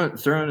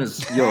 Throne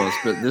is yours,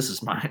 but this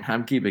is mine.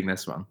 I'm keeping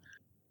this one.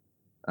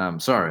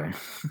 Sorry,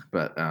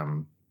 but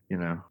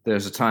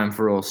there's a time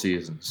for all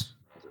seasons,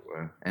 as it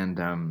were.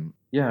 And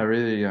yeah,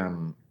 really,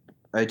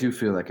 I do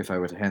feel like if I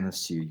were to hand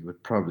this to you, you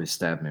would probably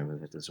stab me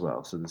with it as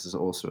well. So this is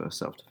also a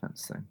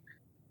self-defense thing.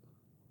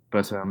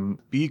 But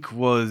Beak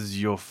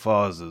was your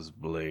father's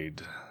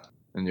blade.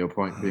 And your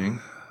point being?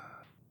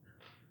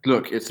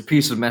 Look, it's a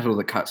piece of metal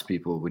that cuts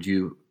people. Would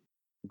you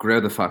grow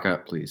the fuck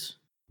up, please?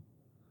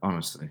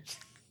 Honestly.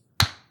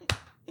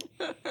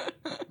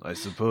 I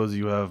suppose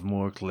you have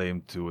more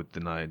claim to it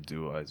than I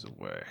do either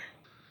way.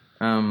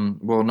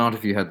 Well, not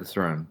if you had the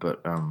throne,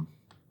 but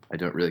I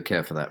don't really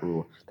care for that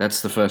rule.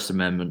 That's the First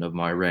Amendment of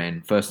my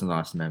reign. First and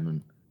last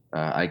amendment.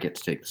 I get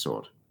to take the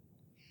sword.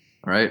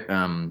 All right.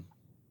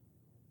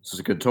 This is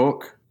a good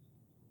talk.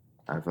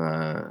 I've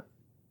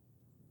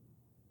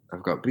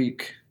got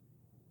Beak,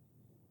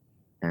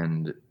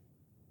 and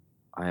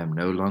I am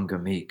no longer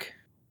meek.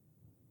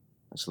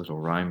 That's a little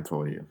rhyme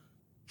for you.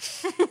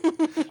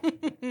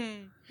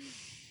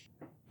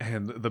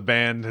 And the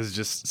band has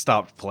just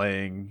stopped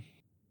playing.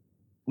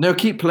 No,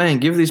 keep playing.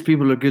 Give these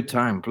people a good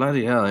time.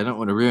 Bloody hell, I don't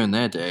want to ruin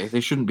their day.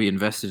 They shouldn't be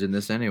invested in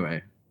this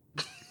anyway.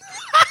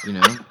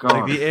 God.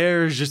 Like the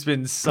air has just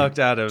been sucked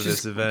out of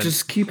this event.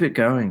 Just keep it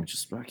going.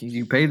 Just like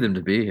you paid them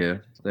to be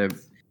here. They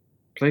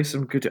play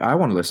some good. I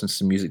want to listen to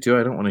some music too.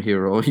 I don't want to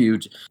hear all you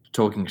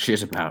talking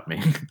shit about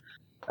me.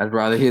 I'd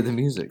rather hear the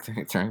music,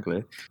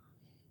 frankly.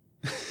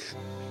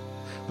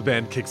 The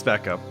band kicks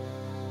back up.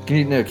 Can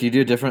you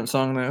do a different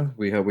song though?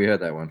 We heard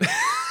that one.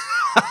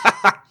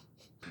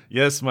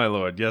 Yes, my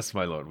lord. Yes,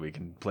 my lord. We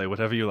can play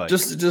whatever you like.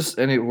 Just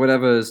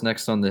whatever is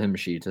next on the hymn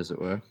sheet, as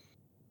it were.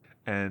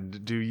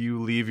 And do you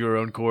leave your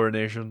own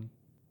coronation?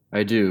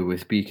 I do,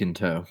 with Beak in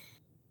tow.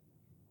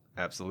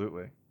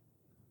 Absolutely.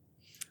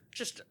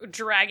 Just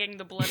dragging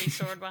the bloody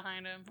sword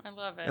behind him. I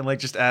love it. And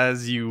just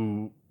as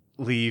you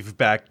leave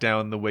back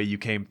down the way you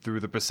came through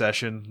the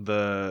procession,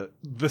 the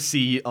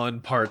sea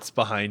unparts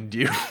behind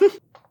you.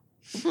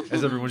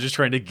 As everyone's just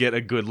trying to get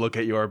a good look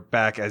at your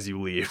back as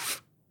you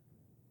leave.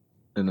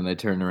 And then I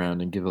turn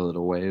around and give a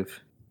little wave.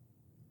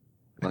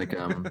 Like,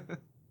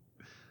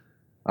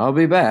 I'll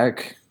be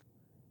back.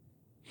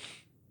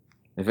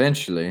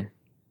 Eventually.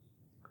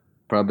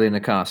 Probably in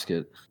a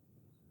casket.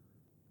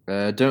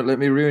 Don't let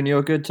me ruin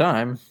your good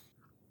time.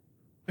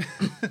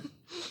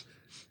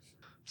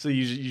 So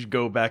you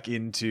go back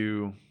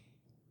into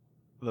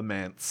the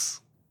manse.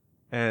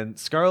 And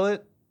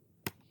Scarlet,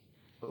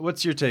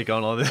 what's your take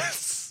on all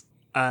this?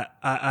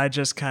 I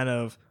just kind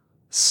of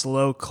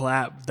slow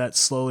clap that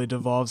slowly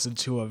devolves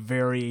into a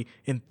very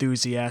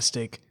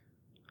enthusiastic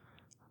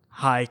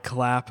high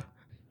clap.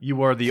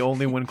 You are the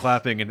only one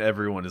clapping and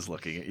everyone is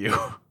looking at you.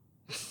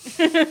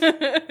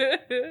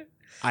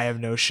 I have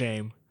no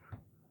shame.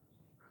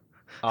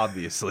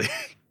 Obviously.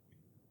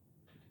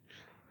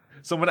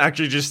 Someone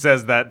actually just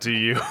says that to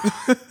you.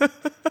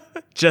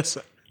 Just,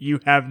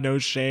 you have no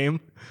shame.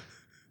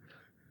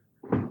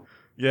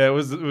 Yeah, it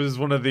was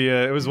one of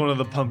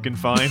the pumpkin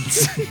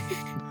finds.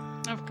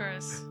 Of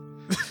course.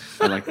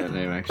 I like that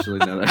name actually.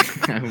 No,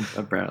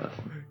 I'm proud of that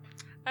one.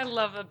 I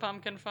love the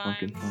pumpkin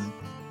finds.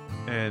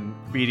 And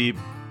Beatty,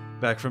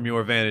 back from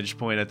your vantage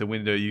point at the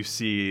window, you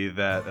see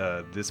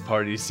that this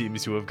party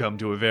seems to have come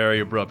to a very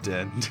abrupt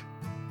end.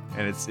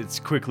 And it's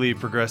quickly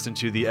progressed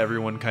into the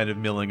everyone kind of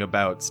milling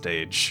about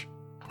stage.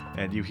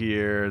 And you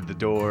hear the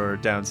door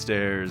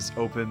downstairs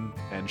open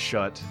and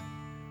shut,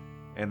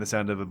 and the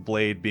sound of a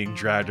blade being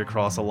dragged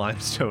across a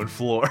limestone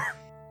floor.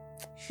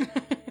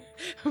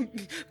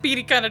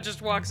 Beatty kind of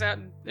just walks out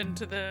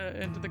into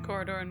the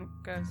corridor and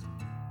goes,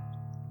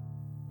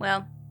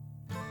 Well,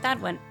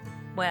 that went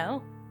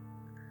well.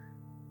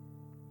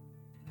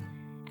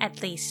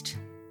 At least,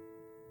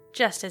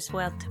 just as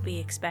well to be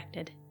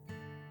expected.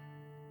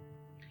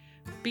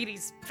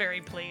 Beatty's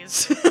very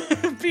pleased.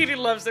 Beatty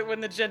loves it when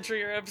the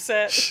gentry are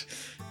upset.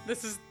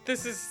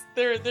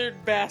 They're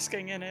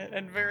basking in it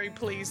and very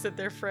pleased that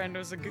their friend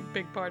was a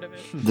big part of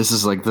it. This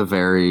is like the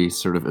very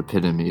sort of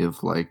epitome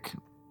of like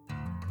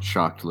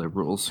shocked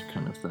liberals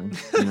kind of thing,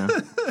 you know?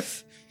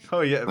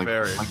 Oh yeah, like,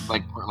 very.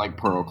 Like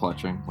pearl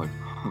clutching, like.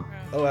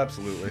 Oh,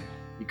 absolutely.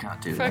 You can't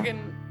do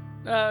Fucking,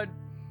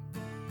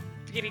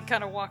 Beatty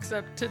kind of walks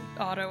up to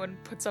Otto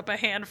and puts up a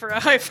hand for a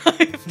high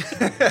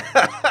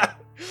five.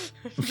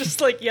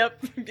 Just like,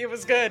 yep, it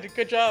was good.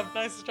 Good job.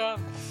 Nice job.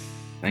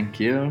 Thank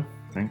you.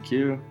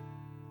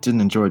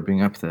 Didn't enjoy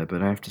being up there,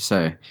 but I have to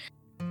say,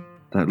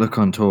 that look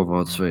on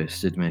Torvald's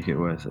face did make it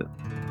worth it.